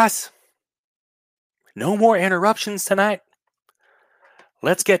this twice. No more interruptions tonight.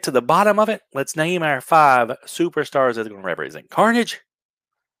 Let's get to the bottom of it. Let's name our 5 superstars that are going to represent Carnage.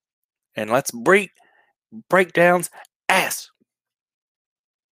 And let's break breakdowns ass.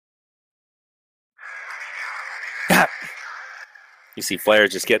 You see Flair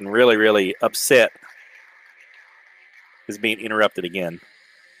just getting really, really upset. Is being interrupted again.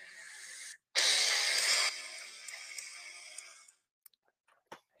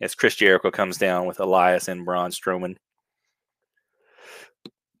 As Chris Jericho comes down with Elias and Braun Strowman.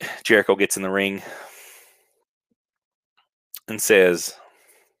 Jericho gets in the ring and says,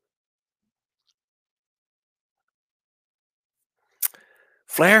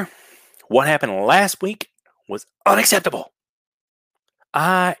 Flair, what happened last week was unacceptable.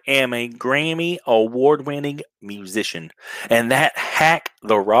 I am a Grammy award-winning musician, and that hack,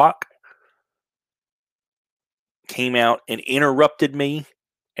 The Rock, came out and interrupted me,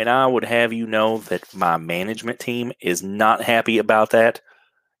 and I would have you know that my management team is not happy about that.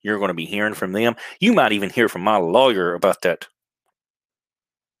 You're going to be hearing from them. You might even hear from my lawyer about that.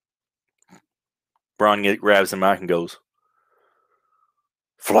 Braun grabs the mic and goes,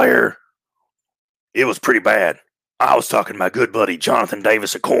 Flair, it was pretty bad. I was talking to my good buddy Jonathan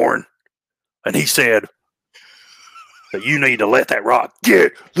Davis of Korn, and he said that you need to let that Rock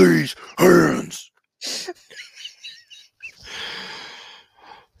get these hands.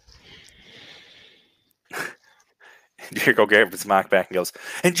 Jericho grabs his mic back and goes,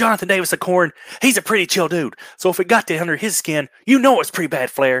 and Jonathan Davis of Korn, he's a pretty chill dude. So if it got to under his skin, you know it's pretty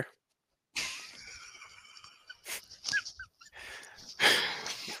bad, Flair.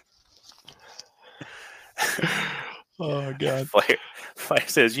 Oh, God. Flair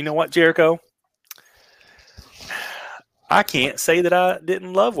says, you know what, Jericho? I can't say that I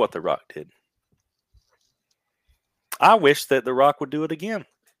didn't love what The Rock did. I wish that The Rock would do it again.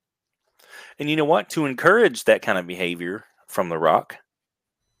 And you know what? To encourage that kind of behavior from The Rock,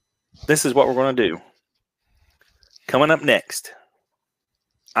 this is what we're going to do. Coming up next,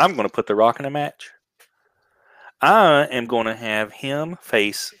 I'm going to put The Rock in a match. I am going to have him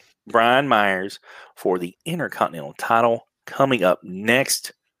face Brian Myers for the Intercontinental title coming up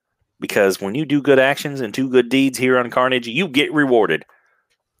next. Because when you do good actions and do good deeds here on Carnage, you get rewarded.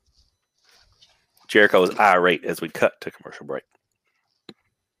 Jericho is irate as we cut to commercial break.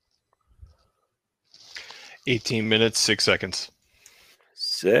 18 minutes, 6 seconds.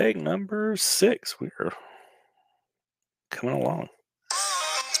 Seg number 6. We're coming along.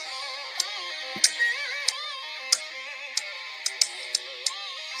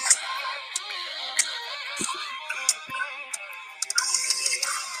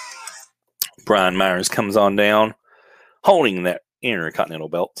 Brian Myers comes on down, holding that Intercontinental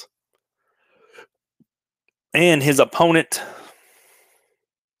belt. And his opponent,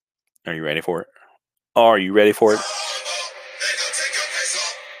 are you ready for it? Are you ready for it?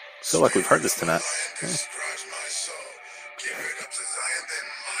 Feel like we've heard this tonight. Yeah.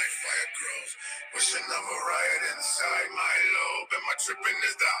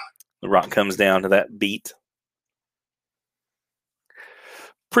 The Rock comes down to that beat.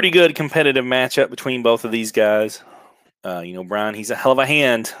 Pretty good competitive matchup between both of these guys. Brian, he's a hell of a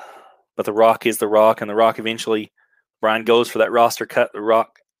hand, but The Rock is The Rock, and The Rock eventually, Brian goes for that roster cut. The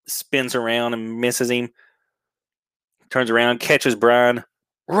Rock spins around and misses him. Turns around, catches Brian.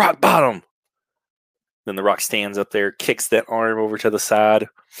 Rock bottom. Then The Rock stands up there, kicks that arm over to the side.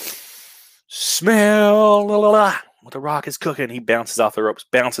 Smell what The Rock is cooking. He bounces off the ropes,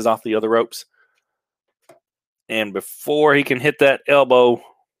 bounces off the other ropes. And before he can hit that elbow,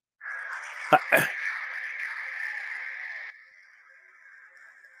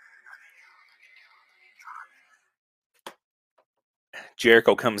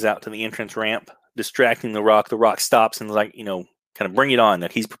 Jericho comes out to the entrance ramp, distracting The Rock. The Rock stops and kind of bring it on.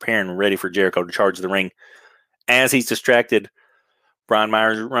 Like he's preparing and ready for Jericho to charge the ring. As he's distracted, Brian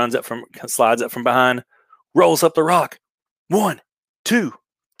Myers slides up from behind, rolls up The Rock. 1, 2,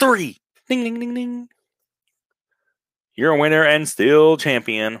 3. Ding, ding, ding, ding. You're a winner and still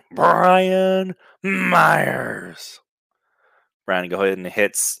champion, Brian Myers. Brian, go ahead and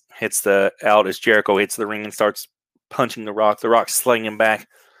hits the out as Jericho hits the ring and starts punching the Rock. The Rock's slinging back.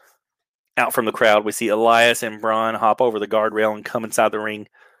 Out from the crowd, we see Elias and Braun hop over the guardrail and come inside the ring,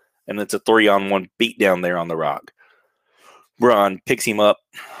 and it's a 3-on-1 beat down there on the Rock. Braun picks him up,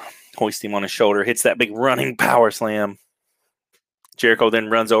 hoists him on his shoulder, hits that big running power slam. Jericho then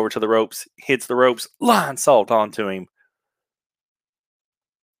runs over to the ropes, hits the ropes, line salt onto him.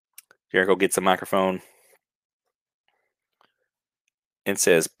 Jericho gets the microphone and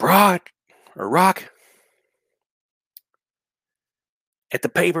says, Rock, at the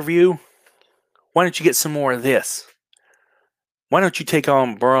pay-per-view, why don't you get some more of this? Why don't you take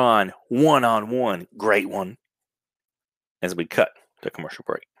on Braun one-on-one? Great one. As we cut to commercial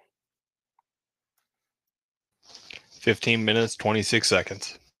break. 15 minutes, 26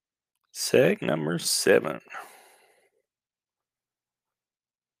 seconds. Seg number 7.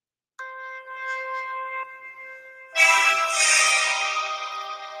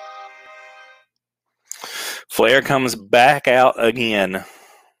 Flair comes back out again.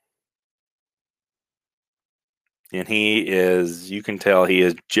 And he is, you can tell he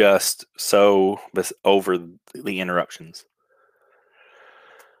is just so over the interruptions.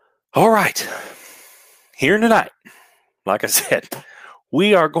 All right. Here tonight, like I said,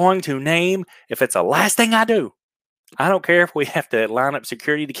 we are going to name, if it's the last thing I do, I don't care if we have to line up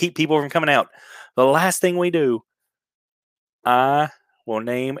security to keep people from coming out. The last thing we do, I will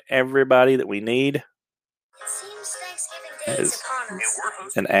name everybody that we need. That is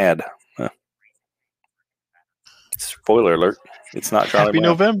an ad. Huh. Spoiler alert. It's not Charlie Happy Brown.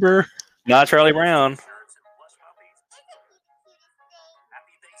 November. Not Charlie Brown.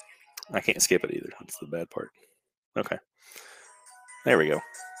 I can't skip it either. That's the bad part. Okay. There we go.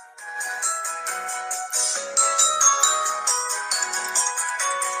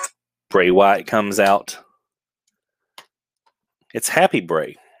 Bray Wyatt comes out. It's Happy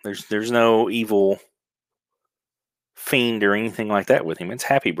Bray. There's no evil fiend or anything like that with him. It's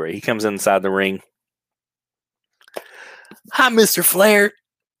Happy Bray. He comes inside the ring. Hi, Mr. Flair.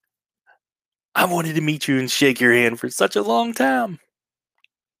 I wanted to meet you and shake your hand for such a long time.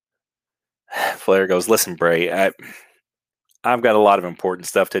 Flair goes, listen, Bray, I've got a lot of important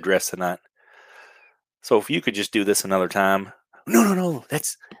stuff to address tonight. So if you could just do this another time. No.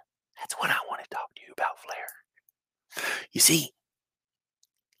 That's what I want to talk to you about, Flair. You see,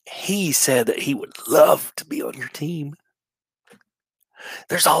 he said that he would love to be on your team.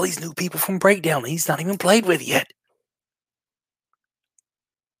 There's all these new people from Breakdown he's not even played with yet.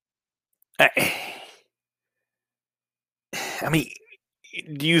 I mean,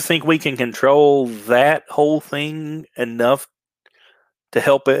 do you think we can control that whole thing enough to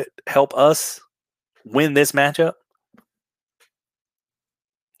help us win this matchup?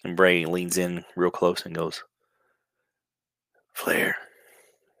 And Bray leans in real close and goes, Flair,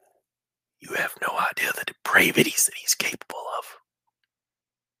 you have no idea the depravities that he's capable of.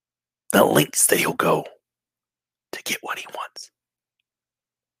 The lengths that he'll go to get what he wants.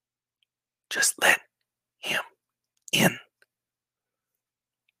 Just let him in.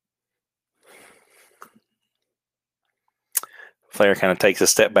 Flair kind of takes a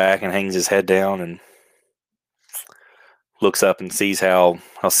step back and hangs his head down and looks up and sees how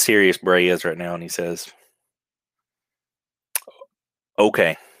serious Bray is right now, and he says,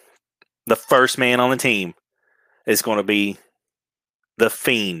 okay, the first man on the team is going to be the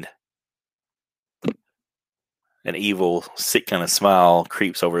Fiend. An evil, sick kind of smile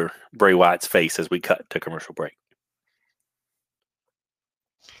creeps over Bray Wyatt's face as we cut to commercial break.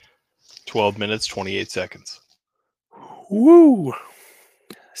 12 minutes, 28 seconds. Woo!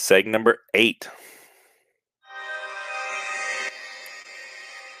 Seg number 8.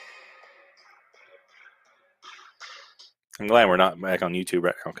 I'm glad we're not back on YouTube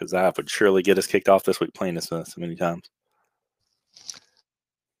right now, because that would surely get us kicked off this week playing this so many times.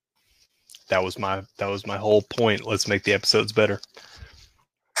 That was my whole point. Let's make the episodes better.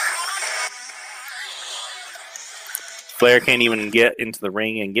 Flair can't even get into the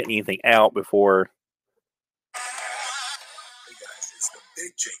ring and get anything out before. Hey guys, it's the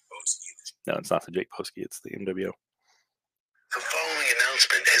big Jake Boski. No, it's not the Jake Boski. It's the MWO. The following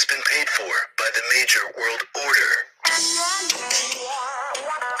announcement has been paid for by the Major World Order.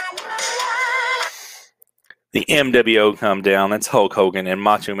 The MWO come down. That's Hulk Hogan and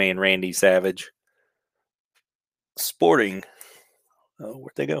Macho Man Randy Savage. Sporting. Oh,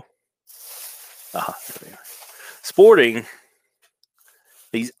 where'd they go? There they are. Sporting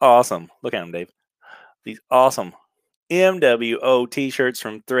these awesome, look at them, Dave. These awesome MWO t-shirts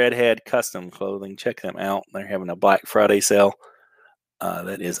from Threadhead Custom Clothing. Check them out. They're having a Black Friday sale.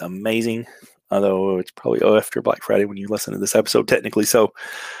 That is amazing. Although it's probably after Black Friday when you listen to this episode, technically. So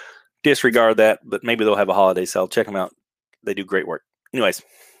disregard that, but maybe they'll have a holiday sale. Check them out. They do great work. Anyways,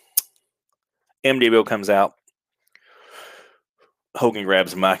 MDBO comes out. Hogan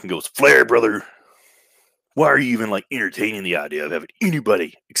grabs the mic and goes, Flair, brother, why are you even like entertaining the idea of having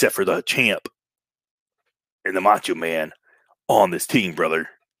anybody except for the champ and the Macho Man on this team, brother?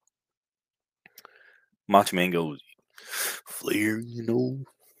 Macho Man goes, Flair, you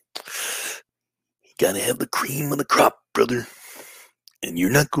gotta have the cream of the crop, brother. And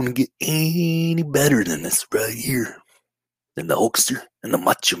you're not going to get any better than this right here. Than the Hulkster and the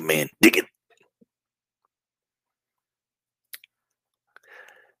Macho Man. Dig it.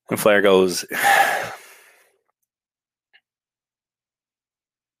 And Flair goes,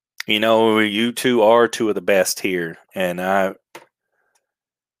 you two are two of the best here. But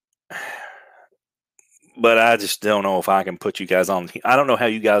I just don't know if I can put you guys on the team. I don't know how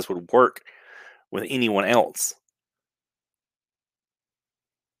you guys would work with anyone else.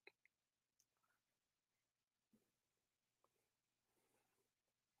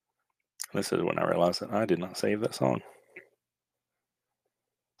 This is when I realized that I did not save that song.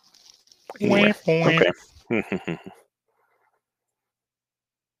 Anyway, okay. Sierra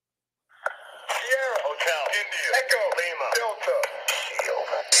Hotel, India, Echo, Lima, Delta,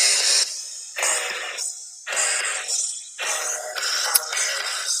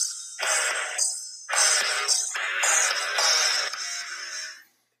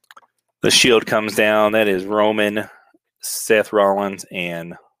 The Shield comes down. That is Roman, Seth Rollins,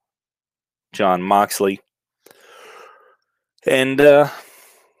 and Jon Moxley. And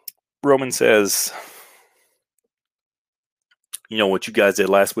Roman says, you know what you guys did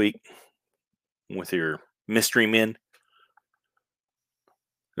last week with your mystery men? It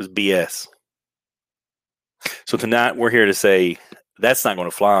was BS. So tonight we're here to say that's not going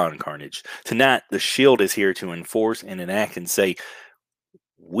to fly on Carnage. Tonight the Shield is here to enforce and enact and say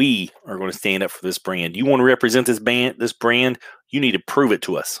we are going to stand up for this brand. You want to represent this brand, you need to prove it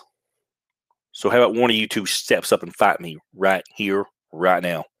to us. So how about one of you two steps up and fight me right here, right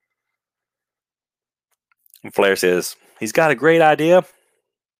now? And Flair says, he's got a great idea.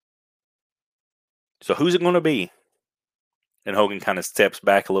 So who's it going to be? And Hogan kind of steps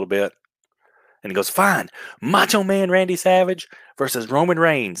back a little bit. And he goes, fine. Macho Man Randy Savage versus Roman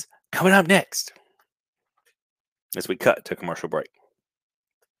Reigns. Coming up next. As we cut to commercial break.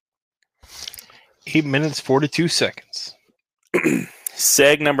 8 minutes, 42 seconds.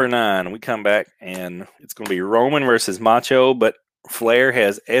 Seg number 9. We come back and it's going to be Roman versus Macho. But Flair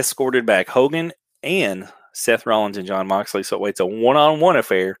has escorted back Hogan and Seth Rollins and Jon Moxley. So it's a one-on-one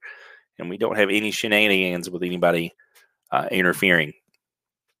affair. And we don't have any shenanigans with anybody interfering.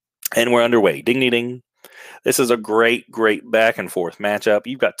 And we're underway. Ding, ding, ding. This is a great, great back and forth matchup.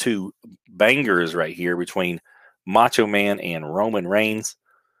 You've got two bangers right here between Macho Man and Roman Reigns.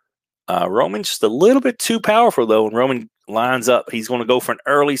 Roman's just a little bit too powerful, though. And Roman lines up. He's going to go for an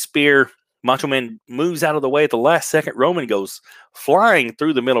early spear. Macho Man moves out of the way at the last second. Roman goes flying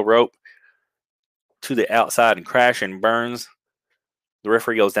through the middle rope to the outside and crash and burns. The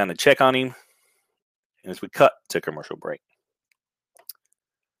referee goes down to check on him. And as we cut to commercial break.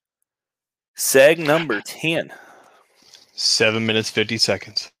 Seg number 10. 7 minutes, 50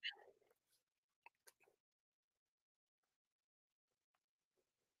 seconds.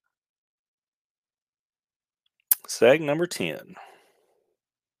 Seg number 10.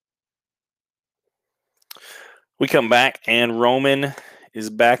 We come back, and Roman is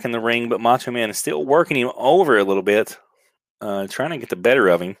back in the ring, but Macho Man is still working him over a little bit, trying to get the better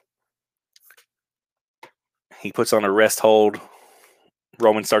of him. He puts on a rest hold.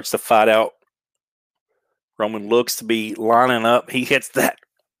 Roman starts to fight out. Roman looks to be lining up. He hits that,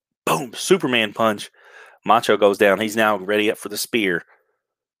 boom, Superman punch. Macho goes down. He's now ready up for the spear.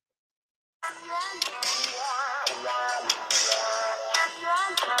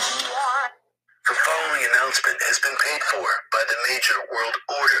 The following announcement has been paid for by the Major World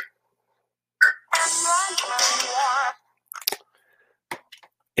Order.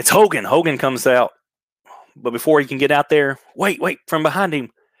 It's Hogan. Hogan comes out. But before he can get out there, wait, from behind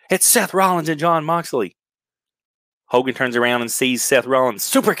him, it's Seth Rollins and Jon Moxley. Hogan turns around and sees Seth Rollins.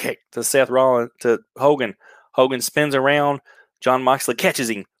 Super kick to Hogan. Hogan spins around. Jon Moxley catches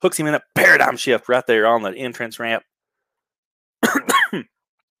him, hooks him in a paradigm shift right there on the entrance ramp.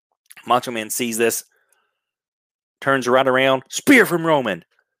 Macho Man sees this, turns right around, spear from Roman.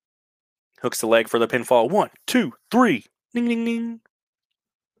 Hooks the leg for the pinfall. 1, 2, 3. Ding, ding, ding.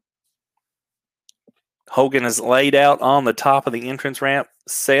 Hogan is laid out on the top of the entrance ramp.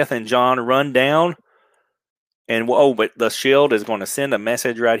 Seth and John run down. And but the Shield is going to send a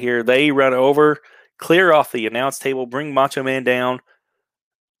message right here. They run over, clear off the announce table, bring Macho Man down,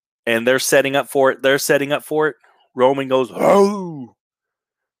 and they're setting up for it. Roman goes, oh,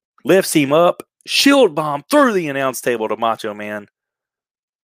 lifts him up, Shield bomb through the announce table to Macho Man.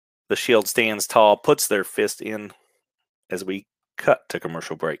 The Shield stands tall, puts their fist in as we cut to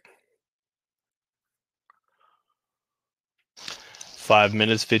commercial break. 5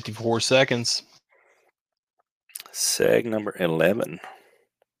 minutes, 54 seconds. Seg number 11.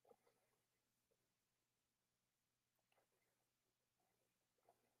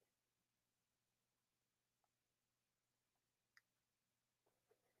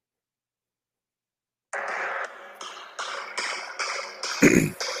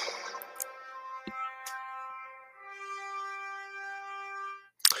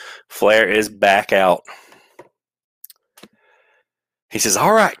 Flair is back out. He says,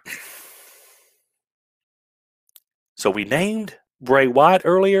 all right. So we named Bray Wyatt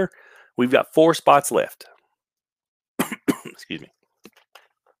earlier. We've got 4 spots left. Excuse me.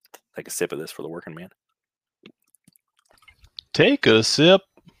 Take a sip of this for the working man. Take a sip.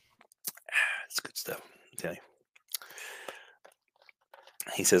 It's good stuff. I tell you.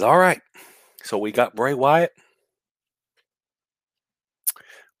 He says, all right. So we got Bray Wyatt.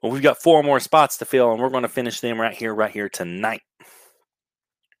 Well, we've got 4 more spots to fill, and we're going to finish them right here tonight.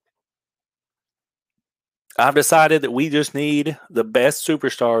 I've decided that we just need the best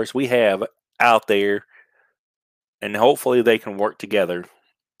superstars we have out there, and hopefully they can work together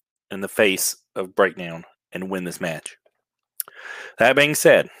in the face of Breakdown and win this match. That being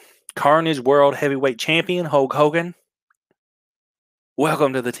said, Carnage World Heavyweight Champion Hulk Hogan,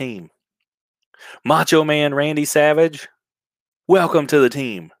 welcome to the team. Macho Man Randy Savage, welcome to the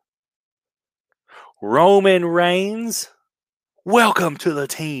team. Roman Reigns, welcome to the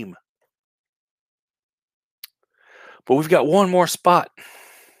team. But we've got one more spot.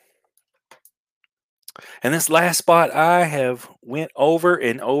 And this last spot I have went over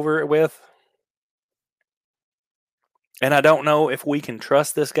and over with. And I don't know if we can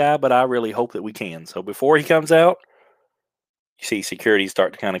trust this guy, but I really hope that we can. So before he comes out, you see security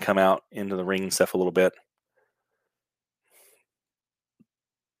start to kind of come out into the ring and stuff a little bit.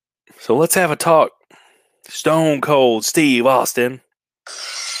 So let's have a talk. Stone Cold Steve Austin.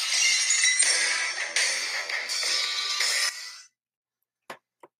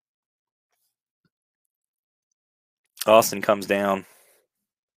 Austin comes down.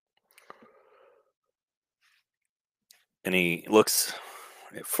 And he looks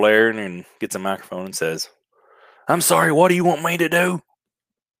at Flair and gets a microphone and says, I'm sorry, what do you want me to do?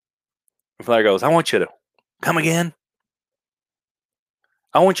 And Flair goes, I want you to come again.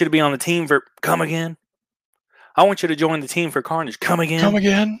 I want you to be on the team for come again. I want you to join the team for Carnage. Come again. Come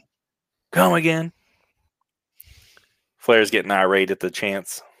again. Come again. Flair's getting irate at the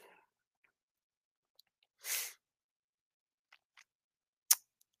chants.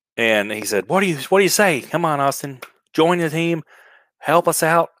 And he said, what do you say? Come on, Austin. Join the team. Help us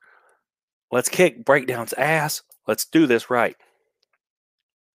out. Let's kick Breakdown's ass. Let's do this right.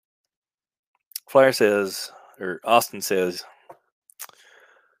 Flair says, or Austin says,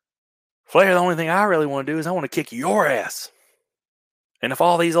 Flair, the only thing I really want to do is I want to kick your ass. And if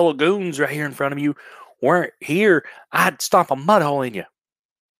all these old goons right here in front of you weren't here, I'd stomp a mud hole in you.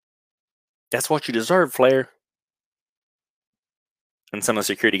 That's what you deserve, Flair. And some of the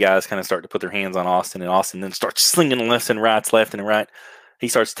security guys kind of start to put their hands on Austin, and Austin then starts slinging left and right. He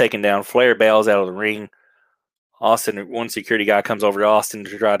starts taking down. Flair bails out of the ring. Austin, one security guy comes over to Austin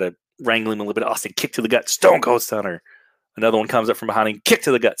to try to wrangle him a little bit. Austin, kick to the gut, Stone Cold Stunner. Another one comes up from behind him, kick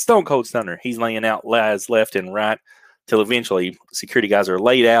to the gut, Stone Cold Stunner. He's laying out Laz left and right till eventually security guys are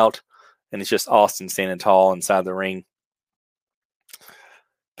laid out, and it's just Austin standing tall inside the ring.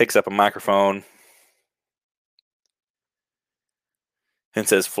 Picks up a microphone and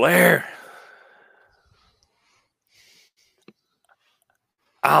says, Flair,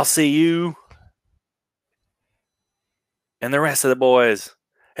 I'll see you and the rest of the boys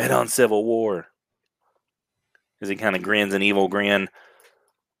at Uncivil War. As he kind of grins an evil grin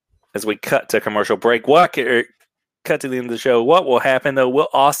as we cut to commercial break. Cut to the end of the show. What will happen, though? Will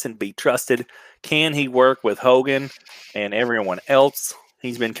Austin be trusted? Can he work with Hogan and everyone else?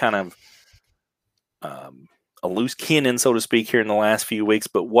 He's been kind of a loose cannon, so to speak, here in the last few weeks.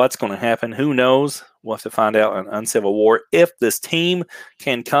 But what's going to happen? Who knows? We'll have to find out on Uncivil War if this team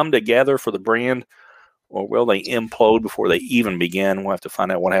can come together for the brand, or will they implode before they even begin? We'll have to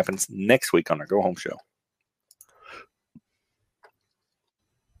find out what happens next week on our Go Home Show.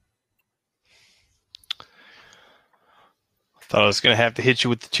 Thought I was going to have to hit you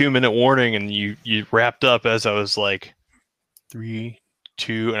with the 2-minute warning, and you wrapped up as I was like 3,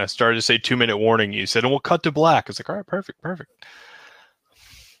 2, and I started to say 2-minute warning. You said, and we'll cut to black. I was like, all right, perfect.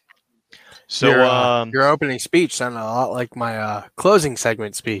 So, Your opening speech sounded a lot like my closing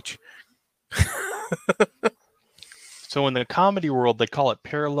segment speech. so in the comedy world, they call it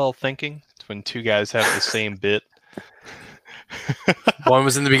parallel thinking. It's when two guys have the same bit. One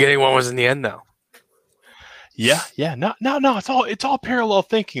was in the beginning, one was in the end, though. Yeah. No. It's all parallel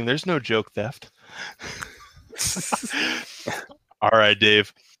thinking. There's no joke theft. All right,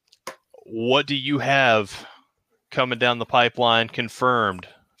 Dave. What do you have coming down the pipeline confirmed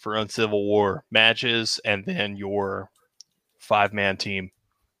for Uncivil War matches and then your 5-man team?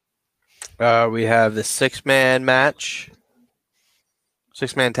 We have the 6-man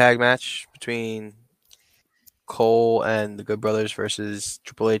tag match between Cole and the Good Brothers versus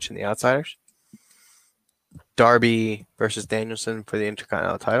Triple H and the Outsiders. Darby versus Danielson for the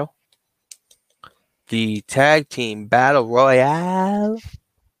Intercontinental title. The tag team battle royale.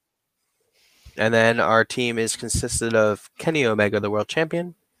 And then our team is consisted of Kenny Omega, the world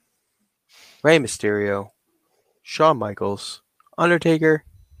champion, Rey Mysterio, Shawn Michaels, Undertaker,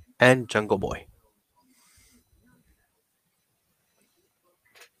 and Jungle Boy.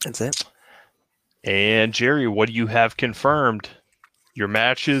 That's it. And Jerry, what do you have confirmed? Your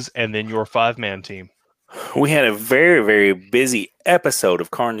matches and then your 5-man team. We had a very, very busy episode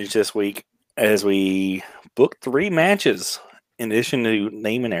of Carnage this week as we booked 3 matches in addition to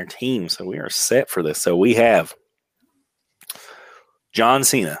naming our team. So we are set for this. So we have John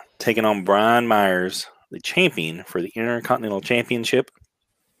Cena taking on Brian Myers, the champion for the Intercontinental Championship.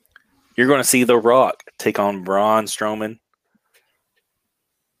 You're going to see The Rock take on Braun Strowman.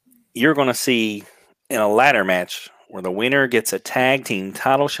 You're going to see in a ladder match where the winner gets a tag team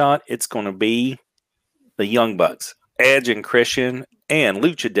title shot, it's going to be the Young Bucks, Edge and Christian, and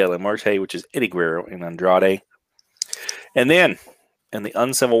Lucha de la Muerte, which is Eddie Guerrero and Andrade. And then in the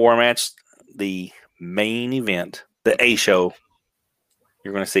Uncivil War match, the main event, the A show,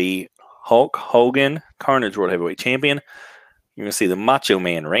 you're going to see Hulk Hogan, Carnage World Heavyweight Champion. You're going to see the Macho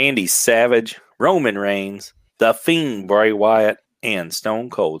Man, Randy Savage, Roman Reigns, The Fiend, Bray Wyatt, and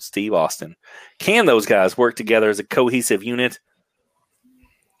Stone Cold Steve Austin. Can those guys work together as a cohesive unit?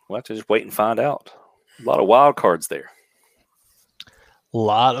 We'll have to just wait and find out. A lot of wild cards there. A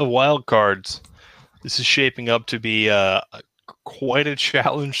lot of wild cards. This is shaping up to be quite a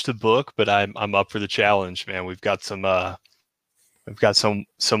challenge to book, but I'm up for the challenge, man. We've got some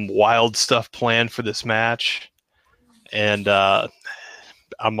wild stuff planned for this match, and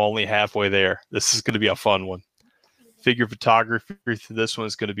I'm only halfway there. This is going to be a fun one. Figure photography for this one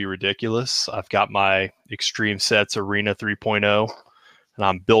is going to be ridiculous. I've got my Extreme Sets Arena 3.0, and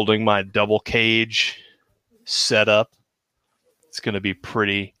I'm building my double cage setup. It's going to be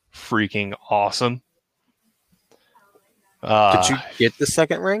pretty freaking awesome. Did you get the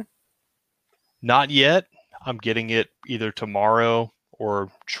second ring? Not yet. I'm getting it either tomorrow or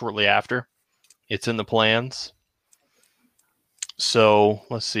shortly after. It's in the plans. So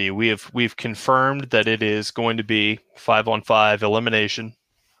let's see. We've confirmed that it is going to be 5-on-5 elimination.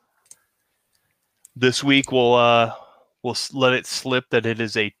 This week we'll let it slip that it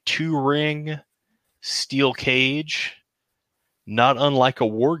is a 2-ring steel cage, not unlike a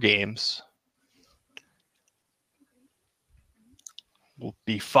War Games. Will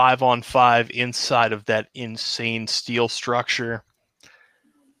be 5-on-5 inside of that insane steel structure.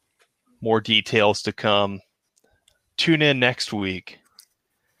 More details to come. Tune in next week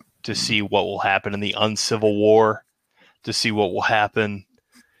to see what will happen in the Uncivil War, to see what will happen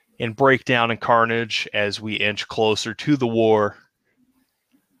in Breakdown and Carnage as we inch closer to the war.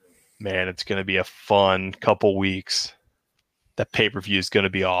 Man, it's going to be a fun couple weeks. That pay-per-view is going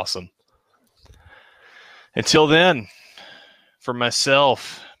to be awesome. Until then, for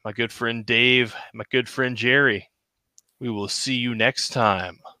myself, my good friend Dave, my good friend Jerry, we will see you next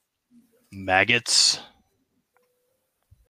time. Maggots.